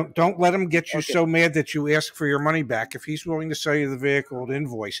 Don't let him get you so mad that you ask for your money back. If he's willing to sell you the vehicle at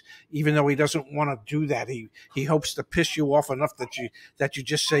invoice, even though he doesn't want to do that, he hopes to piss you off enough that you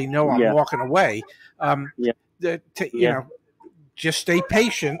just say no. I'm walking away. Just stay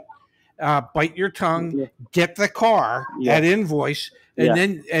patient. Bite your tongue. Get the car at invoice,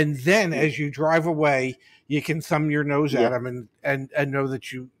 and then as you drive away, you can thumb your nose at him and know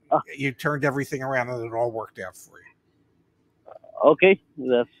that you turned everything around and it all worked out for you. Okay,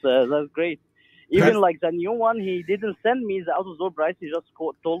 that's great. Even like the new one, he didn't send me the out-of-door price. He just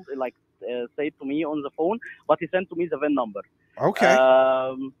said to me on the phone, but he sent to me the VIN number. Okay.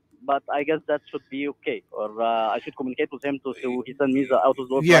 But I guess that should be okay, or I should communicate with him to he send me the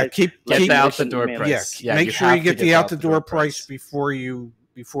out-of-door price. Get the out-the-door price. Yeah, make sure you get the out-the-door price before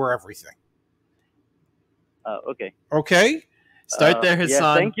everything. Okay. Okay. Start there,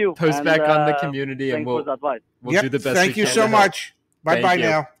 Hassan. Thank you. Post back on the community, and we'll do the best. Thank you so much. Bye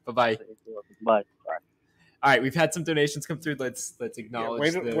now. Bye-bye. Bye. All right, we've had some donations come through. Let's acknowledge.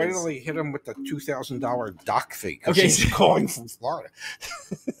 Wait till they hit him with the $2,000 dock fee. Okay, he's calling from Florida.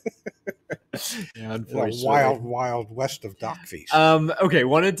 Yeah, the wild west of dock fees. Okay,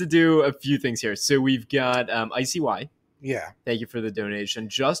 wanted to do a few things here. So we've got ICY. Yeah. Thank you for the donation.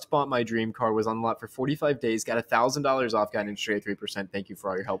 Just bought my dream car. Was on the lot for 45 days. Got $1,000 off. Got interest rate 3%. Thank you for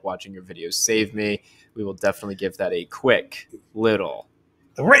all your help watching your videos. Save me. We will definitely give that a quick little.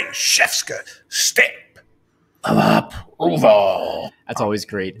 The Rashevska stamp of approval. That's always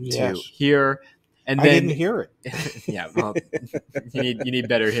great to hear. And then, I didn't hear it. Yeah, well, you need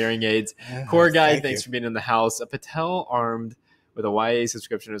better hearing aids. Core guy, thanks for being in the house. A Patel armed with a YAA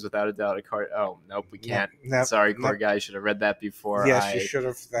subscription is without a doubt a card. Oh, nope, we can't. Sorry, Core guy. Should have read that before. Yes, you should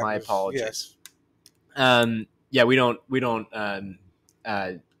have. My apologies. Yes. Yeah, we don't.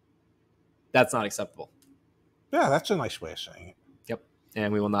 That's not acceptable. Yeah, that's a nice way of saying it. Yep,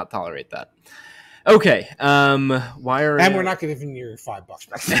 and we will not tolerate that. Okay. Why are and we're not going to give you your $5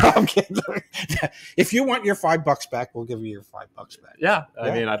 back. No, I'm kidding. If you want your $5 back, we'll give you your $5 back. Yeah.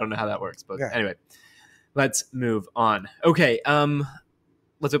 I mean, I don't know how that works, but anyway, let's move on. Okay.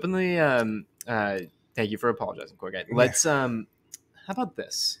 Let's open the. Thank you for apologizing, Core guy. Let's. How about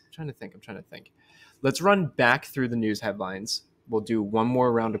this? I'm trying to think. Let's run back through the news headlines. We'll do one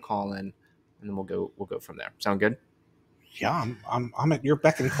more round of call in, and then we'll go from there. Sound good? Yeah, I'm at your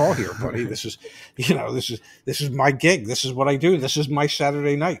beck and call here, buddy. This is my gig. This is what I do. This is my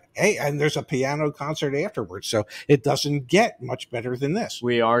Saturday night. Hey, and there's a piano concert afterwards, so it doesn't get much better than this.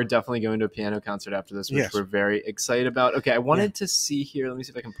 We are definitely going to a piano concert after this, which we're very excited about. Okay, I wanted to see here. Let me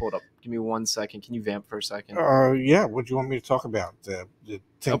see if I can pull it up. Give me 1 second. Can you vamp for a second? Yeah. What do you want me to talk about? The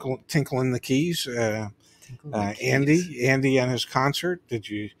tinkle in the keys. Andy and his concert. Did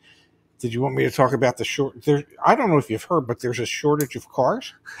you want me to talk about the short? I don't know if you've heard, but there's a shortage of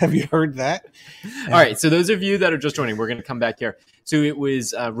cars. Have you heard that? All right. So those of you that are just joining, we're going to come back here. So it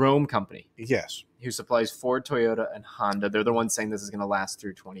was Rome Company. Yes. Who supplies Ford, Toyota, and Honda. They're the ones saying this is going to last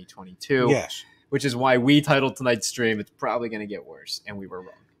through 2022. Yes. Which is why we titled tonight's stream, it's probably going to get worse. And we were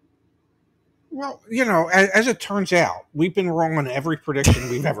wrong. Well, as it turns out, we've been wrong on every prediction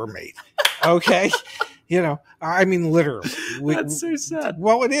we've ever made. Okay. I mean, literally. That's so sad.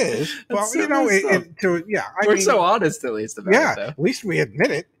 Well, it is. Well, so we're so honest, at least, about it, though. At least we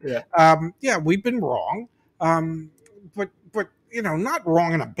admit it. Yeah. We've been wrong. But not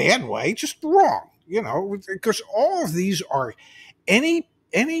wrong in a bad way, just wrong, because all of these are any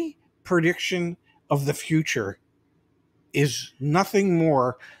prediction of the future is nothing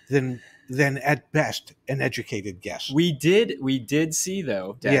more than at best an educated guess. We did see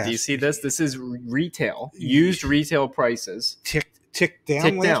though. Dad, yes. Do you see this? This is retail. Used retail prices ticked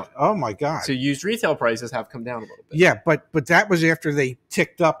down. Oh my God! So used retail prices have come down a little bit. Yeah, but that was after they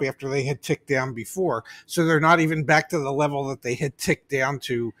ticked up after they had ticked down before. So they're not even back to the level that they had ticked down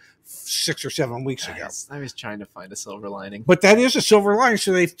to 6 or 7 weeks ago. I was trying to find a silver lining. But that is a silver lining.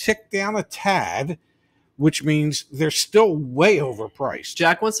 So they've ticked down a tad, which means they're still way overpriced.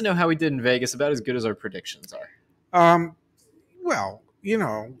 Jack wants to know how we did in Vegas. About as good as our predictions are. Well,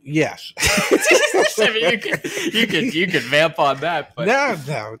 yes. I mean, you could vamp on that. But. No.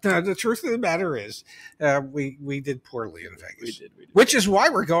 The truth of the matter is, we did poorly in Vegas. We did. Which is why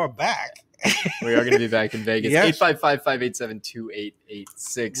we're going back. We are going to be back in Vegas. Yes.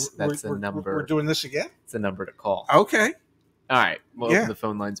 855-587-2886. That's the number. We're doing this again? It's the number to call. Okay. All right, we'll open the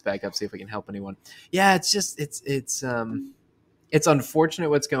phone lines back up, see if we can help anyone. Yeah, it's unfortunate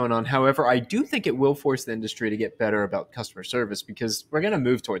what's going on. However, I do think it will force the industry to get better about customer service because we're going to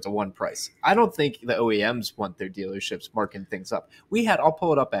move towards a one price. I don't think the OEMs want their dealerships marking things up. I'll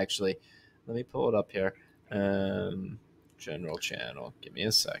pull it up actually. Let me pull it up here. General channel. Give me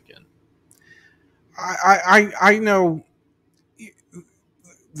a second. I know.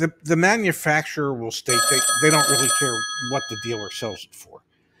 The manufacturer will state they don't really care what the dealer sells it for,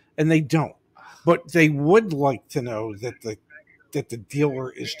 and they don't. But they would like to know that the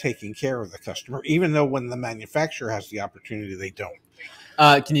dealer is taking care of the customer, even though when the manufacturer has the opportunity, they don't.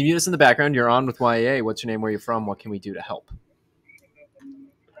 Can you mute us in the background? You're on with YAA. What's your name? Where are you from? What can we do to help?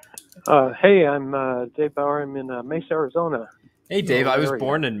 Hey, I'm Dave Bauer. I'm in Mesa, Arizona. Hey, Dave. I was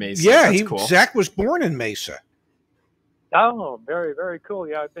born in Mesa. Yeah, that's cool. Zach was born in Mesa. Oh, very, very cool.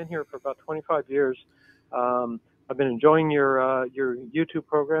 Yeah, I've been here for about 25 years. I've been enjoying your YouTube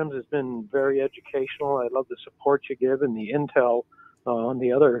programs. It's been very educational. I love the support you give and the intel on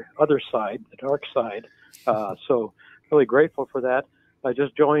the other side, the dark side. So really grateful for that. I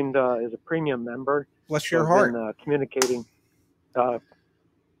just joined as a premium member. Bless your heart. Been, communicating. Pardon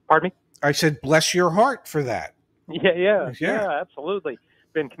me? I said, bless your heart for that. Yeah, absolutely.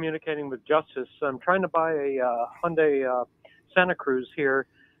 been communicating with Justice. I'm trying to buy a Hyundai Santa Cruz here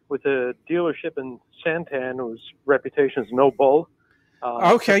with a dealership in Santan whose reputation is no bull.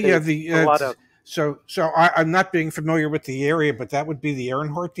 Okay, yeah. A lot of. So I'm not being familiar with the area, but that would be the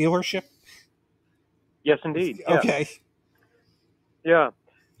Earnhardt dealership? Yes, indeed. Yes. Okay. Yeah.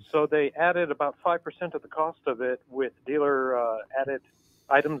 So they added about 5% of the cost of it with dealer added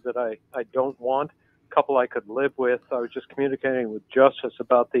items that I don't want. A couple I could live with. I was just communicating with Justice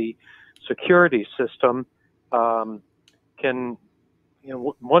about the security system. Once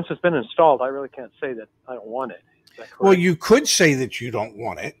it's been installed, I really can't say that I don't want it. Well, you could say that you don't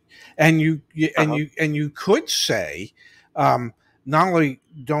want it, and you could say, not only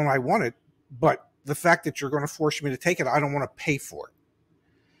don't I want it, but the fact that you're going to force me to take it, I don't want to pay for it.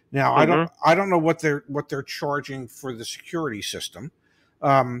 Now, I don't know what they're charging for the security system,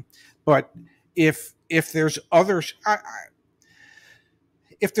 but if there's others,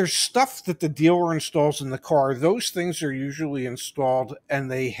 if there's stuff that the dealer installs in the car, those things are usually installed and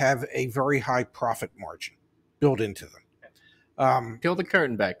they have a very high profit margin built into them. Peel the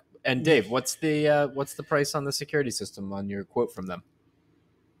curtain back. And Dave, what's the price on the security system on your quote from them?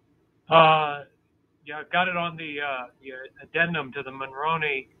 Yeah, I've got it on the addendum to the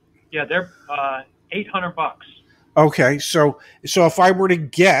Monroney. Yeah, they're $800. Okay, so if I were to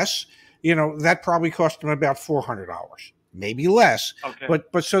guess, that probably cost them about $400, maybe less. Okay.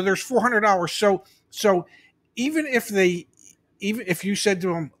 But so there's $400. So even if you said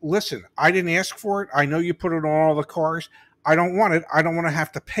to them, listen, I didn't ask for it. I know you put it on all the cars. I don't want it. I don't want to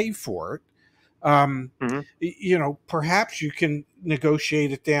have to pay for it. Perhaps you can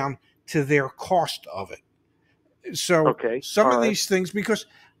negotiate it down to their cost of it. So some of these things, because,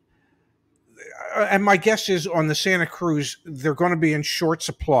 and my guess is on the Santa Cruz, they're going to be in short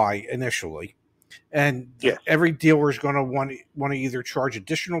supply initially. And every dealer is going to want to either charge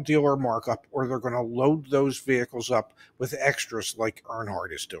additional dealer markup or they're going to load those vehicles up with extras like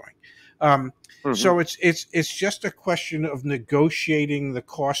Earnhardt is doing. So it's just a question of negotiating the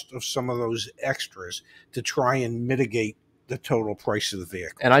cost of some of those extras to try and mitigate the total price of the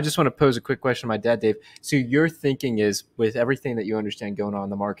vehicle. And I just want to pose a quick question to my dad, Dave. So your thinking is, with everything that you understand going on in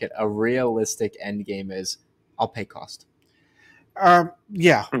the market, a realistic end game is I'll pay cost.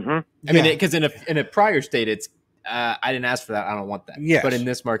 Yeah. I mean, because in a prior state, it's I didn't ask for that. I don't want that. Yes. But in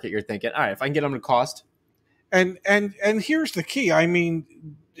this market, you're thinking, all right, if I can get them to cost. And here's the key. I mean,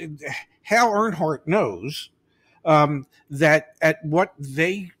 Hal Earnhardt knows that at what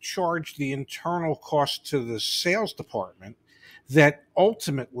they charge the internal cost to the sales department, that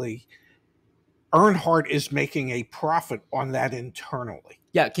ultimately Earnhardt is making a profit on that internally.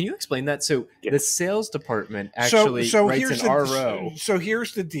 Yeah, can you explain that? So the sales department actually writes an RO. So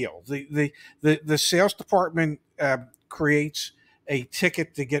here's the deal: the sales department creates a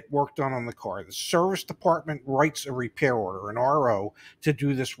ticket to get work done on the car. The service department writes a repair order, an RO, to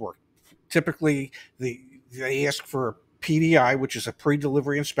do this work. Typically, they ask for a PDI, which is a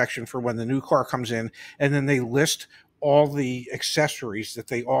pre-delivery inspection for when the new car comes in, and then they list all the accessories that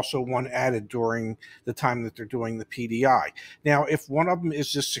they also want added during the time that they're doing the PDI. Now, if one of them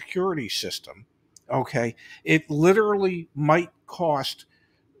is the security system, it literally might cost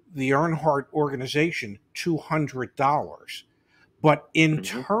the Earnhardt organization $200. But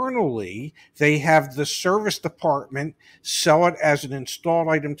internally, they have the service department sell it as an installed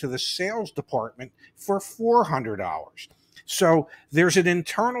item to the sales department for $400. So there's an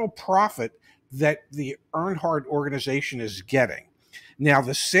internal profit that the Earnhardt organization is getting. Now,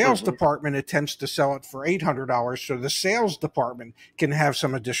 the sales department attempts to sell it for $800, so the sales department can have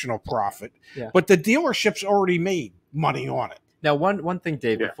some additional profit. Yeah. But the dealership's already made money on it. Now, one thing,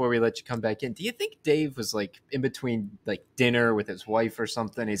 Dave, before we let you come back in, do you think Dave was like in between like dinner with his wife or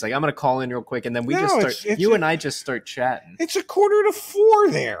something? He's like, I'm going to call in real quick. And then and I just start chatting. It's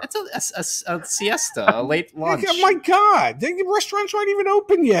 3:45 there. It's a siesta, a late lunch. Oh my God. The restaurants aren't even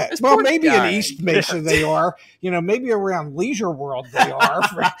open yet. Well, maybe in East Mesa they are. Maybe around Leisure World they are.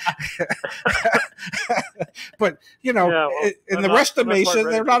 But, in the rest of Mesa,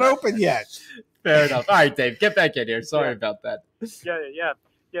 they're not open yet. Fair enough. All right, Dave, get back in here. Sorry about that. Yeah.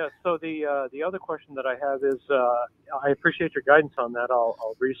 So the other question that I have is, I appreciate your guidance on that.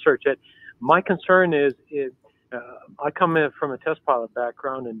 I'll research it. My concern is I come in from a test pilot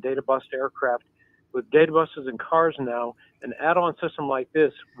background in data bus aircraft. With data buses in cars now, an add-on system like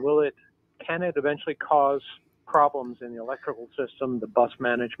this, can it eventually cause problems in the electrical system, the bus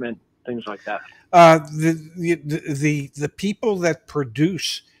management, things like that? The people that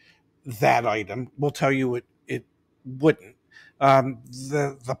produce that item will tell you it wouldn't.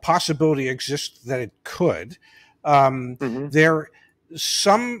 The possibility exists that it could.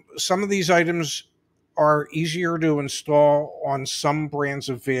 some of these items are easier to install on some brands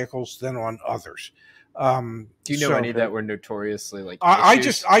of vehicles than on others. Do you know any that were notoriously like?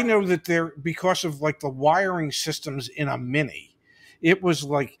 I know that they're, because of like the wiring systems in a Mini, it was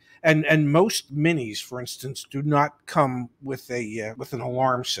like, and most Minis, for instance, do not come with an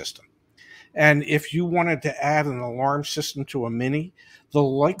alarm system. And if you wanted to add an alarm system to a Mini, the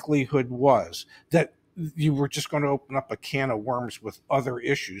likelihood was that you were just going to open up a can of worms with other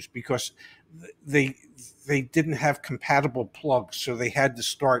issues, because they didn't have compatible plugs, so they had to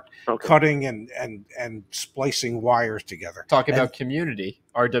start cutting and splicing wires together. Talking about community,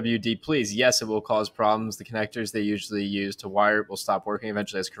 RWD, please. Yes, it will cause problems. The connectors they usually use to wire it will stop working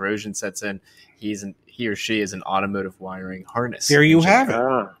eventually as corrosion sets in. He or she is an automotive wiring harness. There you have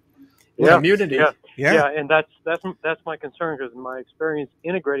it. Yeah, community. Yeah, and that's my concern, because in my experience,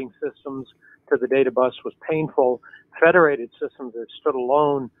 integrating systems to the data bus was painful. Federated systems that stood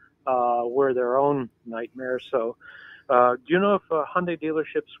alone were their own nightmares. So, do you know if Hyundai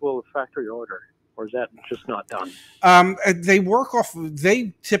dealerships will factory order, or is that just not done?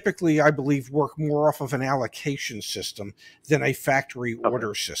 They typically, I believe, work more off of an allocation system than a factory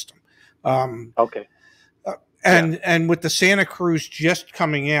order system. And with the Santa Cruz just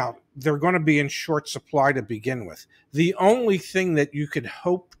coming out, they're going to be in short supply to begin with. The only thing that you could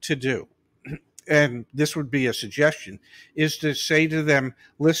hope to do, and this would be a suggestion, is to say to them,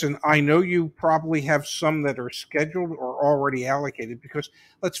 listen, I know you probably have some that are scheduled or already allocated, because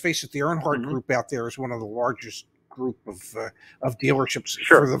let's face it, the Earnhardt Group out there is one of the largest group of dealerships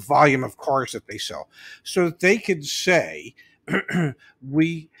for the volume of cars that they sell. So that they could say,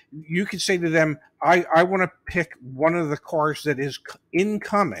 you could say to them, I want to pick one of the cars that is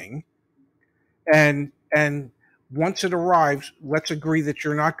incoming, and once it arrives, let's agree that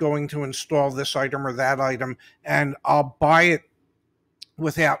you're not going to install this item or that item, and I'll buy it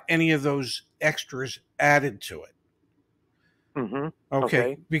without any of those extras added to it.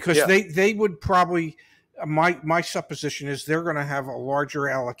 Okay. Because they would probably, my supposition is they're going to have a larger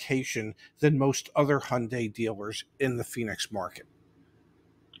allocation than most other Hyundai dealers in the Phoenix market.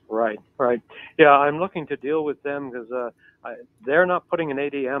 Right. Yeah, I'm looking to deal with them because they're not putting an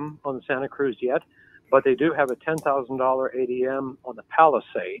ADM on the Santa Cruz yet, but they do have a $10,000 ADM on the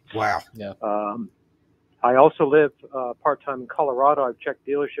Palisade. Wow. Yeah. I also live part-time in Colorado. I've checked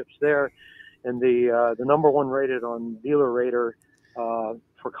dealerships there, and the number one rated on Dealer Rater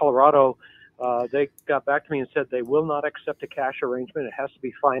for Colorado, they got back to me and said they will not accept a cash arrangement. It has to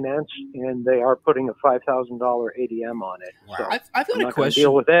be financed, and they are putting a $5,000 ADM on it. Wow. So I've got a question.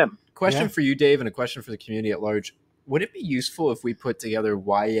 Deal with them. Question for you, Dave, and a question for the community at large. Would it be useful if we put together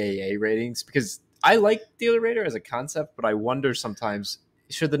YAA ratings? Because I like Dealer Rater as a concept, but I wonder sometimes,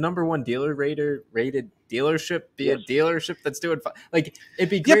 should the number one Dealer Rater rated dealership be a dealership that's doing fine? Like, it'd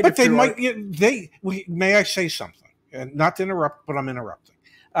be great. Yeah, but they might. May I say something? And not to interrupt, but I'm interrupting.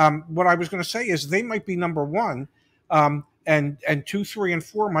 What I was going to say is they might be number one, and 2, 3, and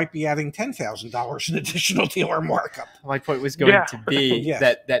 4 might be adding $10,000 in additional dealer markup. My point was going to be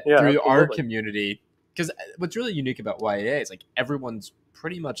that through our community, because what's really unique about YAA is like everyone's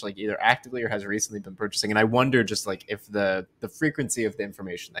pretty much like either actively or has recently been purchasing, and I wonder just like if the frequency of the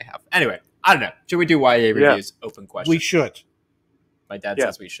information they have. Anyway, I don't know. Should we do YAA reviews? Open question. We should. My dad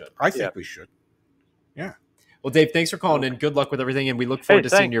says we should. I think we should. Yeah. Well, Dave, thanks for calling in. Good luck with everything, and we look forward to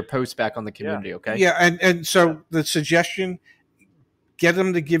seeing your posts back on the community, okay? Yeah, and so the suggestion, get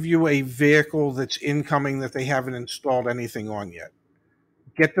them to give you a vehicle that's incoming that they haven't installed anything on yet.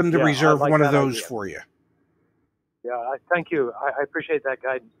 Get them to reserve one of those for you. Yeah, thank you. I appreciate that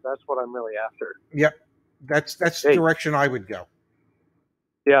guidance. That's what I'm really after. Yep, that's the direction I would go.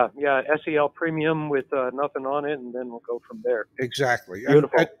 Yeah, SEL premium with nothing on it, and then we'll go from there. Exactly.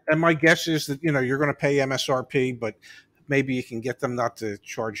 Beautiful. And my guess is that you're going to pay MSRP, but maybe you can get them not to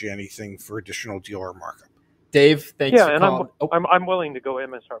charge you anything for additional dealer markup. Dave, thanks for calling. I'm willing to go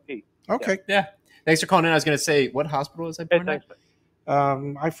MSRP. Okay. Yeah. Thanks for calling in. I was going to say, what hospital is I born at?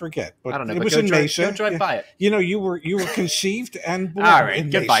 I forget, but I don't know. It was in Mesa. Go drive by it. You were conceived and born. All right. In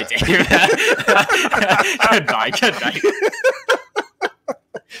Goodbye, Mesa. Dave. Goodbye.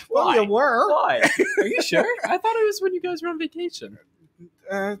 Well, you were. Why? Are you sure? I thought it was when you guys were on vacation.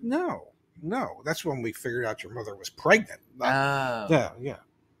 No. That's when we figured out your mother was pregnant. Yeah.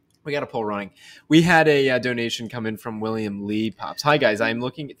 We got a poll running. We had a donation come in from William Lee Pops. Hi guys, I'm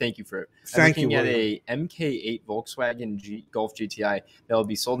looking. Thank you for. Thank you. Looking at a MK8 Volkswagen Golf GTI that will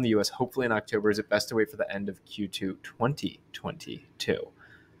be sold in the U.S. hopefully in October. Is it best to wait for the end of Q2 2022?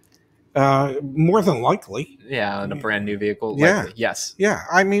 More than likely. Yeah, on a brand new vehicle. Yeah. Likely. Yes. Yeah.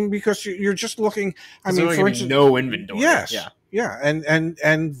 I mean, because you're just looking. I mean, for instance, no inventory. Yes. Yeah. Yeah, and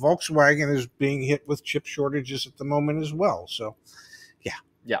Volkswagen is being hit with chip shortages at the moment as well. So, yeah.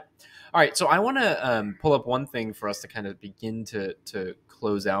 All right, so I want to pull up one thing for us to kind of begin to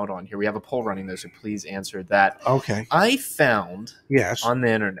close out on here. We have a poll running there, so please answer that. Okay. I found on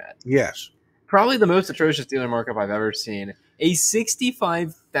the internet probably the most atrocious dealer markup I've ever seen, a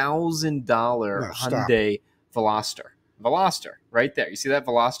 $65,000 Hyundai Veloster, right there. You see that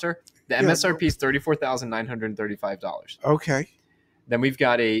Veloster? The MSRP is $34,935. Okay. Then we've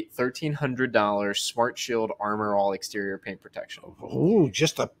got a $1,300 Smart Shield Armor All exterior paint protection. Oh,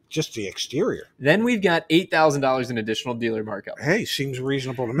 just the exterior. Then we've got $8,000 in additional dealer markup. Hey, seems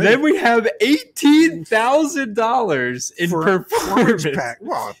reasonable to me. Then we have $18,000 in performance pack.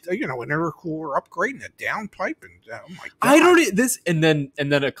 Well, an intercooler upgrade and a downpipe, and oh my god! I don't and then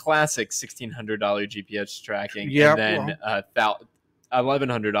a classic $1,600 GPS tracking. Yeah, and then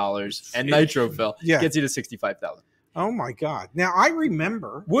 $1,100 and nitro fill gets you to $65,000. Oh my God! Now I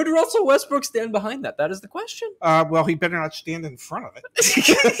remember. Would Russell Westbrook stand behind that? That is the question. Well, he better not stand in front of it,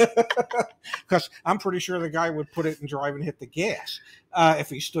 because I'm pretty sure the guy would put it in drive and hit the gas if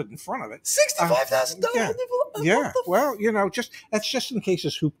he stood in front of it. $65,000. Yeah. Well, that's just in case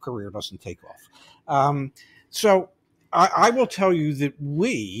his hoop career doesn't take off. So I will tell you that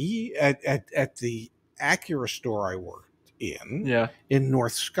we at the Acura store I worked in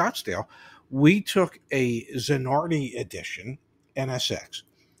North Scottsdale. We took a Zanardi edition NSX.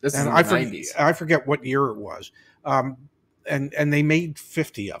 This is in the 90s. I forget what year it was. And they made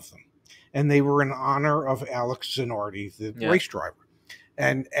 50 of them. And they were in honor of Alex Zanardi, the race driver.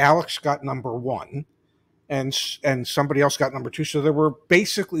 And Alex got number 1 and somebody else got number 2. So there were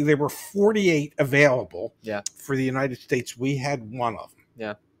 48 available for the United States. We had one of them.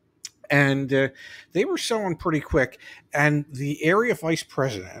 Yeah. And they were selling pretty quick. And the area vice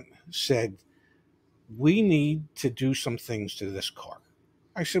president said, we need to do some things to this car.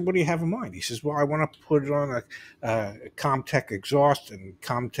 I said, what do you have in mind? He says, well, I want to put it on a Comtech exhaust and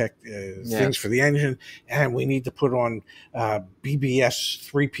Comtech things for the engine, and we need to put on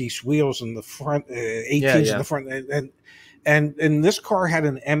BBS 3-piece wheels in the front, 18s in the front. And this car had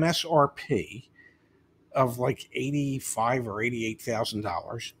an MSRP of like $85,000 or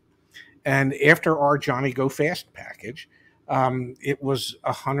 $88,000. And after our Johnny Go Fast package, it was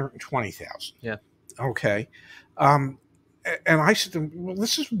 $120,000. Yeah. Okay. And I said to him, well,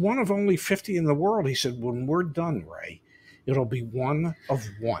 this is one of only 50 in the world. He said, when we're done, Ray, it'll be one of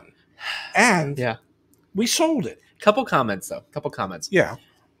one. And we sold it. Couple comments. Yeah.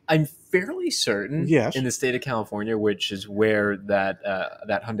 I'm fairly certain in the state of California, which is where that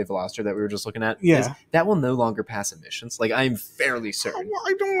Hyundai Veloster that we were just looking at is, that will no longer pass emissions. Like, I'm fairly certain. Well,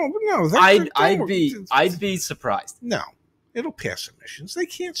 I don't know. No, I'd be surprised. No, it'll pass emissions. They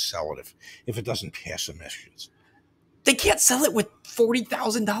can't sell it if it doesn't pass emissions. They can't sell it with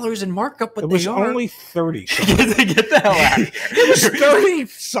 $40,000 in markup, but it was only 30. Get the hell out of here. It was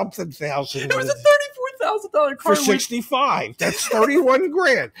 30-something thousand. It was a $34,000 car for 65. That's 31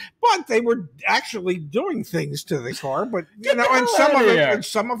 grand. But they were actually doing things to the car. But and some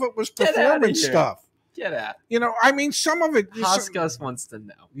of it was performance stuff. Get out. Some of it. Hoskus wants to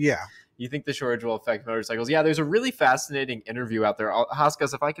know. Yeah. You think the shortage will affect motorcycles? Yeah, there's a really fascinating interview out there.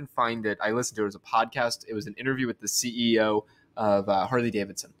 Hoskus, if I can find it, I listened to it as a podcast. It was an interview with the CEO of Harley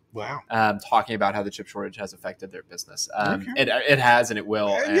Davidson. Wow. Talking about how the chip shortage has affected their business. It has and it will.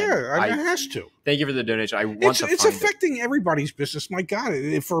 And it has to. Thank you for the donation. It's affecting everybody's business. My God,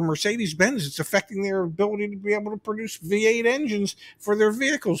 for Mercedes-Benz, it's affecting their ability to be able to produce V8 engines for their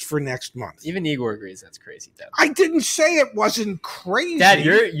vehicles for next month. Even Igor agrees that's crazy, Dad. I didn't say it wasn't crazy. Dad,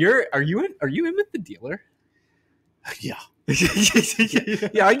 are you in with the dealer? Yeah.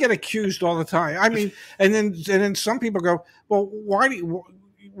 Yeah, I get accused all the time. And then some people go, well,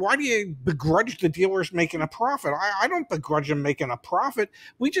 why do you begrudge the dealers making a profit? I don't begrudge them making a profit.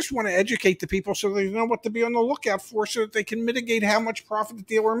 We just want to educate the people so they know what to be on the lookout for, so that they can mitigate how much profit the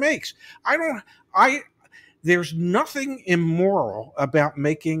dealer makes. There's nothing immoral about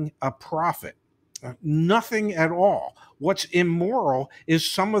making a profit. Nothing at all. What's immoral is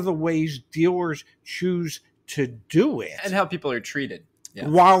some of the ways dealers choose to do it. And how people are treated.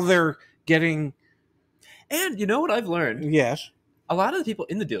 While they're getting... And you know what I've learned? Yes. A lot of the people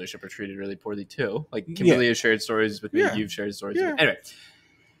in the dealership are treated really poorly too. Like Kimberly has shared stories with me. You've shared stories with me. Anyway,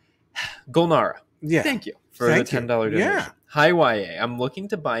 Golnara. Yeah. Thank you for the $10 donation. Yeah. Hi, YA. I'm looking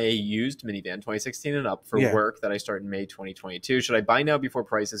to buy a used minivan, 2016 and up, for work that I start in May 2022. Should I buy now before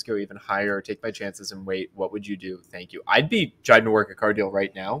prices go even higher, or take my chances and wait? What would you do? Thank you. I'd be driving to work a car deal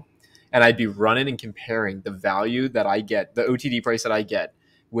right now, and I'd be running and comparing the value that I get, the OTD price that I get,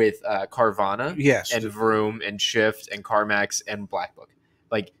 with Carvana, yes, and Vroom and Shift and CarMax and Black Book.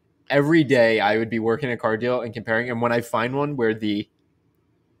 Like every day, I would be working a car deal and comparing. And when I find one where the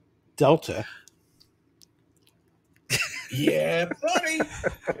Delta, Yeah, buddy.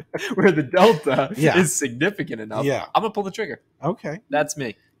 where the Delta is significant enough, I'm gonna pull the trigger. Okay, that's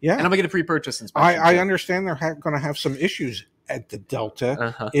me. Yeah, and I'm gonna get a pre-purchase inspection. I understand they're going to have some issues at the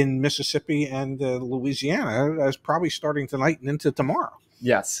Delta in Mississippi and Louisiana, as probably starting tonight and into tomorrow.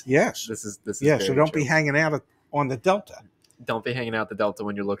 Yes. This is so don't be hanging out on the Delta. Don't be hanging out the Delta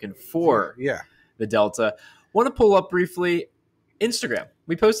when you're looking for the Delta. Want to pull up briefly Instagram.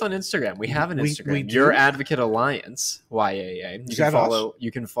 We post on Instagram. We have an Instagram. Your Advocate Alliance, YAA.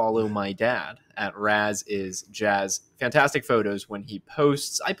 You can follow my dad at Raz is Jazz. Fantastic photos when he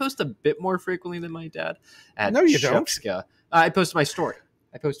posts. I post a bit more frequently than my dad. No, you don't. I post my story.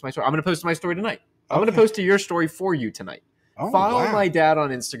 I'm going to post my story tonight. I'm going to post to your story for you tonight. Follow my dad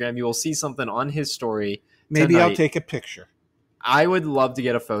on Instagram. You will see something on his story. Maybe I'll take a picture. I would love to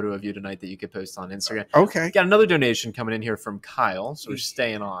get a photo of you tonight that you could post on Instagram. Okay. Got another donation coming in here from Kyle, so we're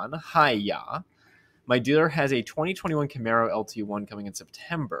staying on. Hi, YAA. My dealer has a 2021 Camaro LT1 coming in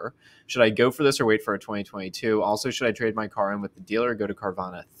September. Should I go for this or wait for a 2022? Also, should I trade my car in with the dealer or go to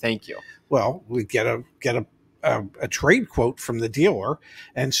Carvana? Thank you. Well, we get a trade quote from the dealer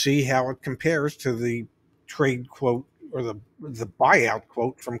and see how it compares to the trade quote or the buyout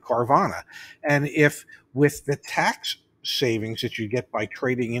quote from Carvana. And if with the tax savings that you get by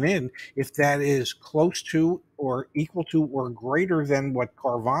trading it in, if that is close to or equal to or greater than what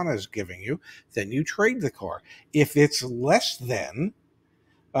Carvana is giving you, then you trade the car. If it's less than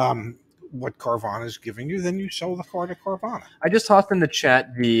what Carvana is giving you, then you sell the car to Carvana. I just tossed in the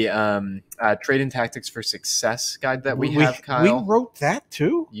chat the Trade-in Tactics for Success guide that we have, Kyle. We wrote that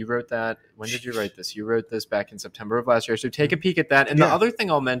too? You wrote that. When did you write this? You wrote this back in September of last year. So take a peek at that. And the other thing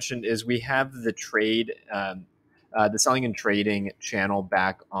I'll mention is we have the the Selling and Trading channel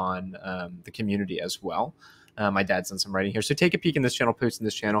back on the community as well. My dad's done some writing here. So take a peek in this channel, post in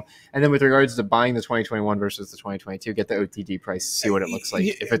this channel. And then with regards to buying the 2021 versus the 2022, get the OTD price, see what it looks like.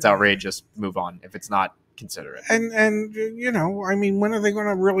 If it's outrageous, move on. If it's not, consider it. And you know, I mean, when are they going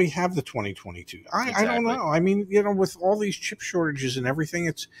to really have the 2022? I don't know. I mean, you know, with all these chip shortages and everything,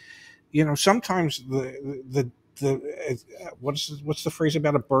 it's, you know, sometimes what's the phrase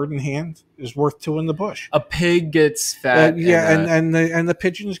about a bird in hand is worth two in the bush. A pig gets fat. And the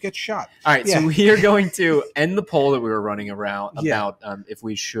pigeons get shot. All right, so we are going to end the poll that we were running around about if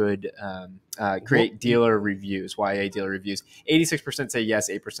we should create dealer reviews, YA dealer reviews. 86% say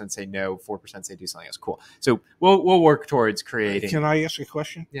yes, 8% say no, 4% say do something else. Cool. So we'll work towards creating. Can I ask a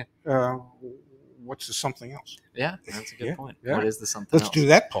question? Yeah. What's the something else? Yeah, that's a good point. Yeah. What is the something else? Let's do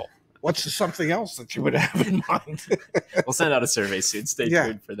that poll. What's the something else that you would have in mind? We'll send out a survey soon. Stay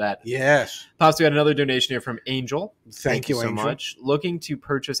tuned for that. Yes. Pops, we got another donation here from Angel. Thank you so Angel. Much. Looking to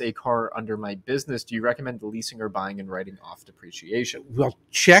purchase a car under my business. Do you recommend leasing or buying and writing off depreciation? Well,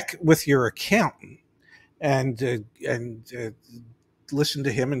 check with your accountant and listen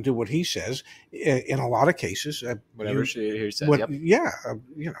to him and do what he says. In a lot of cases, whatever he says. You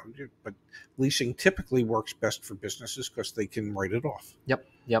know, but leasing typically works best for businesses because they can write it off. Yep.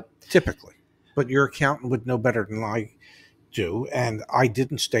 Typically, but your accountant would know better than I do. And I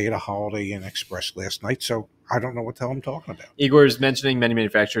didn't stay at a Holiday Inn Express last night, so I don't know what the hell I'm talking about. Igor is mentioning many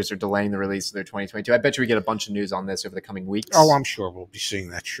manufacturers are delaying the release of their 2022. I bet you we get a bunch of news on this over the coming weeks. Oh, I'm sure we'll be seeing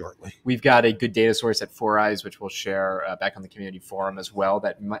that shortly. We've got a good data source at 4 Eyes, which we'll share back on the community forum as well,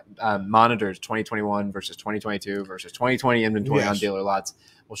 that monitors 2021 versus 2022 versus 2020 inventory on dealer lots.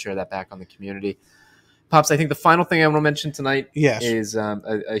 We'll share that back on the community. Pops, I think the final thing I want to mention tonight is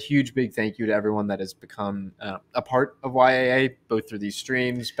a huge big thank you to everyone that has become a part of YAA, both through these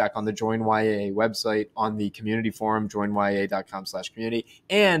streams, back on the Join YAA website, on the community forum, joinyaa.com/community,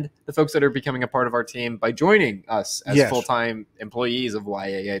 and the folks that are becoming a part of our team by joining us as full-time employees of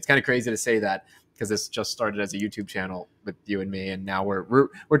YAA. It's kind of crazy to say that because this just started as a YouTube channel with you and me, and now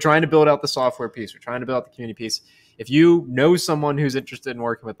we're trying to build out the software piece. We're trying to build out the community piece. If you know someone who's interested in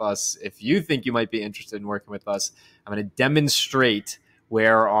working with us, if you think you might be interested in working with us, I'm going to demonstrate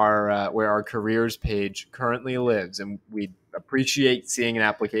where our careers page currently lives, and we'd appreciate seeing an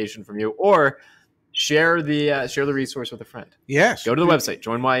application from you, or share the resource with a friend. Yes. Go to the website,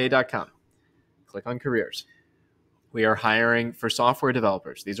 joinyaa.com. Click on careers. We are hiring for software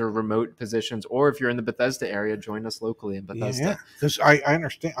developers. These are remote positions, or if you're in the Bethesda area, join us locally in Bethesda. Yeah, because I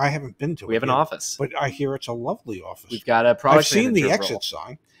understand. I haven't been to it. We have an office. But I hear it's a lovely office. We've got a product. I've seen the exit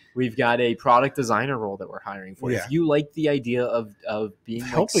sign. We've got a product designer role that we're hiring for. Yeah. If you like the idea of being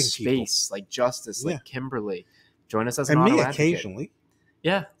helping like Space, people. like Justice, like Kimberly, join us as an auto me advocate. occasionally.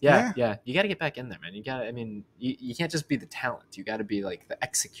 Yeah. You got to get back in there, man. You can't just be the talent. You got to be like the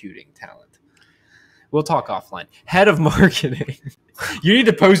executing talent. We'll talk offline. Head of marketing. You need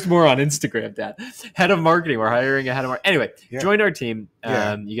to post more on Instagram, Dad. Head of marketing. We're hiring a head of marketing. Anyway, join our team.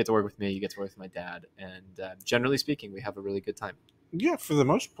 You get to work with me. You get to work with my dad. And generally speaking, we have a really good time. Yeah, for the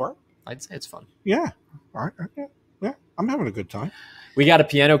most part. I'd say it's fun. Yeah. Yeah, I'm having a good time. We got a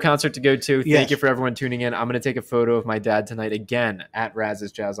piano concert to go to. Thank you for everyone tuning in. I'm going to take a photo of my dad tonight again at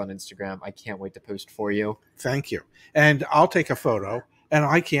Raz's Jazz on Instagram. I can't wait to post for you. Thank you. And I'll take a photo, and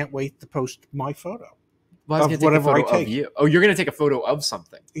I can't wait to post my photo. Well, of whatever I take. Of you. Oh, you're going to take a photo of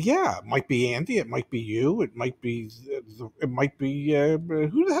something. Yeah, it might be Andy. It might be you. It might be. Who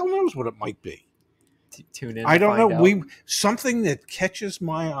the hell knows what it might be? Tune in. I don't know. Something that catches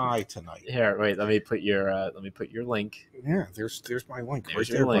my eye tonight. Here, wait. Let me put your link. Yeah, there's my link. There's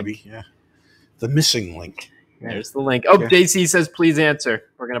right there, link. Buddy. Yeah, the missing link. There's the link. Oh, JC says please answer.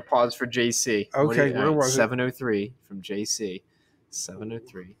 We're gonna pause for JC. Okay, where was 703 from JC.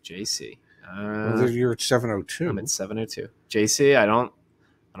 703 JC. You're at 702. I'm at 702. JC, I don't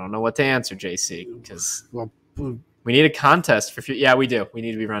know what to answer, JC, because we need a contest for. Yeah, we do. We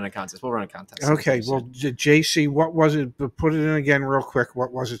need to be running a contest. We'll run a contest. Okay. Well, JC, what was it? Put it in again real quick.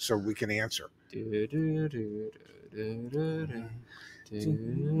 What was it so we can answer?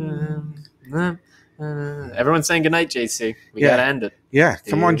 Everyone's saying goodnight, JC. We gotta end it. Yeah,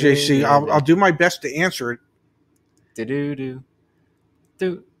 come on, JC. I'll do my best to answer it.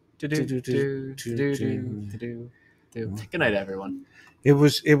 Good night, everyone. It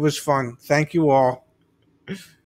was fun. Thank you all.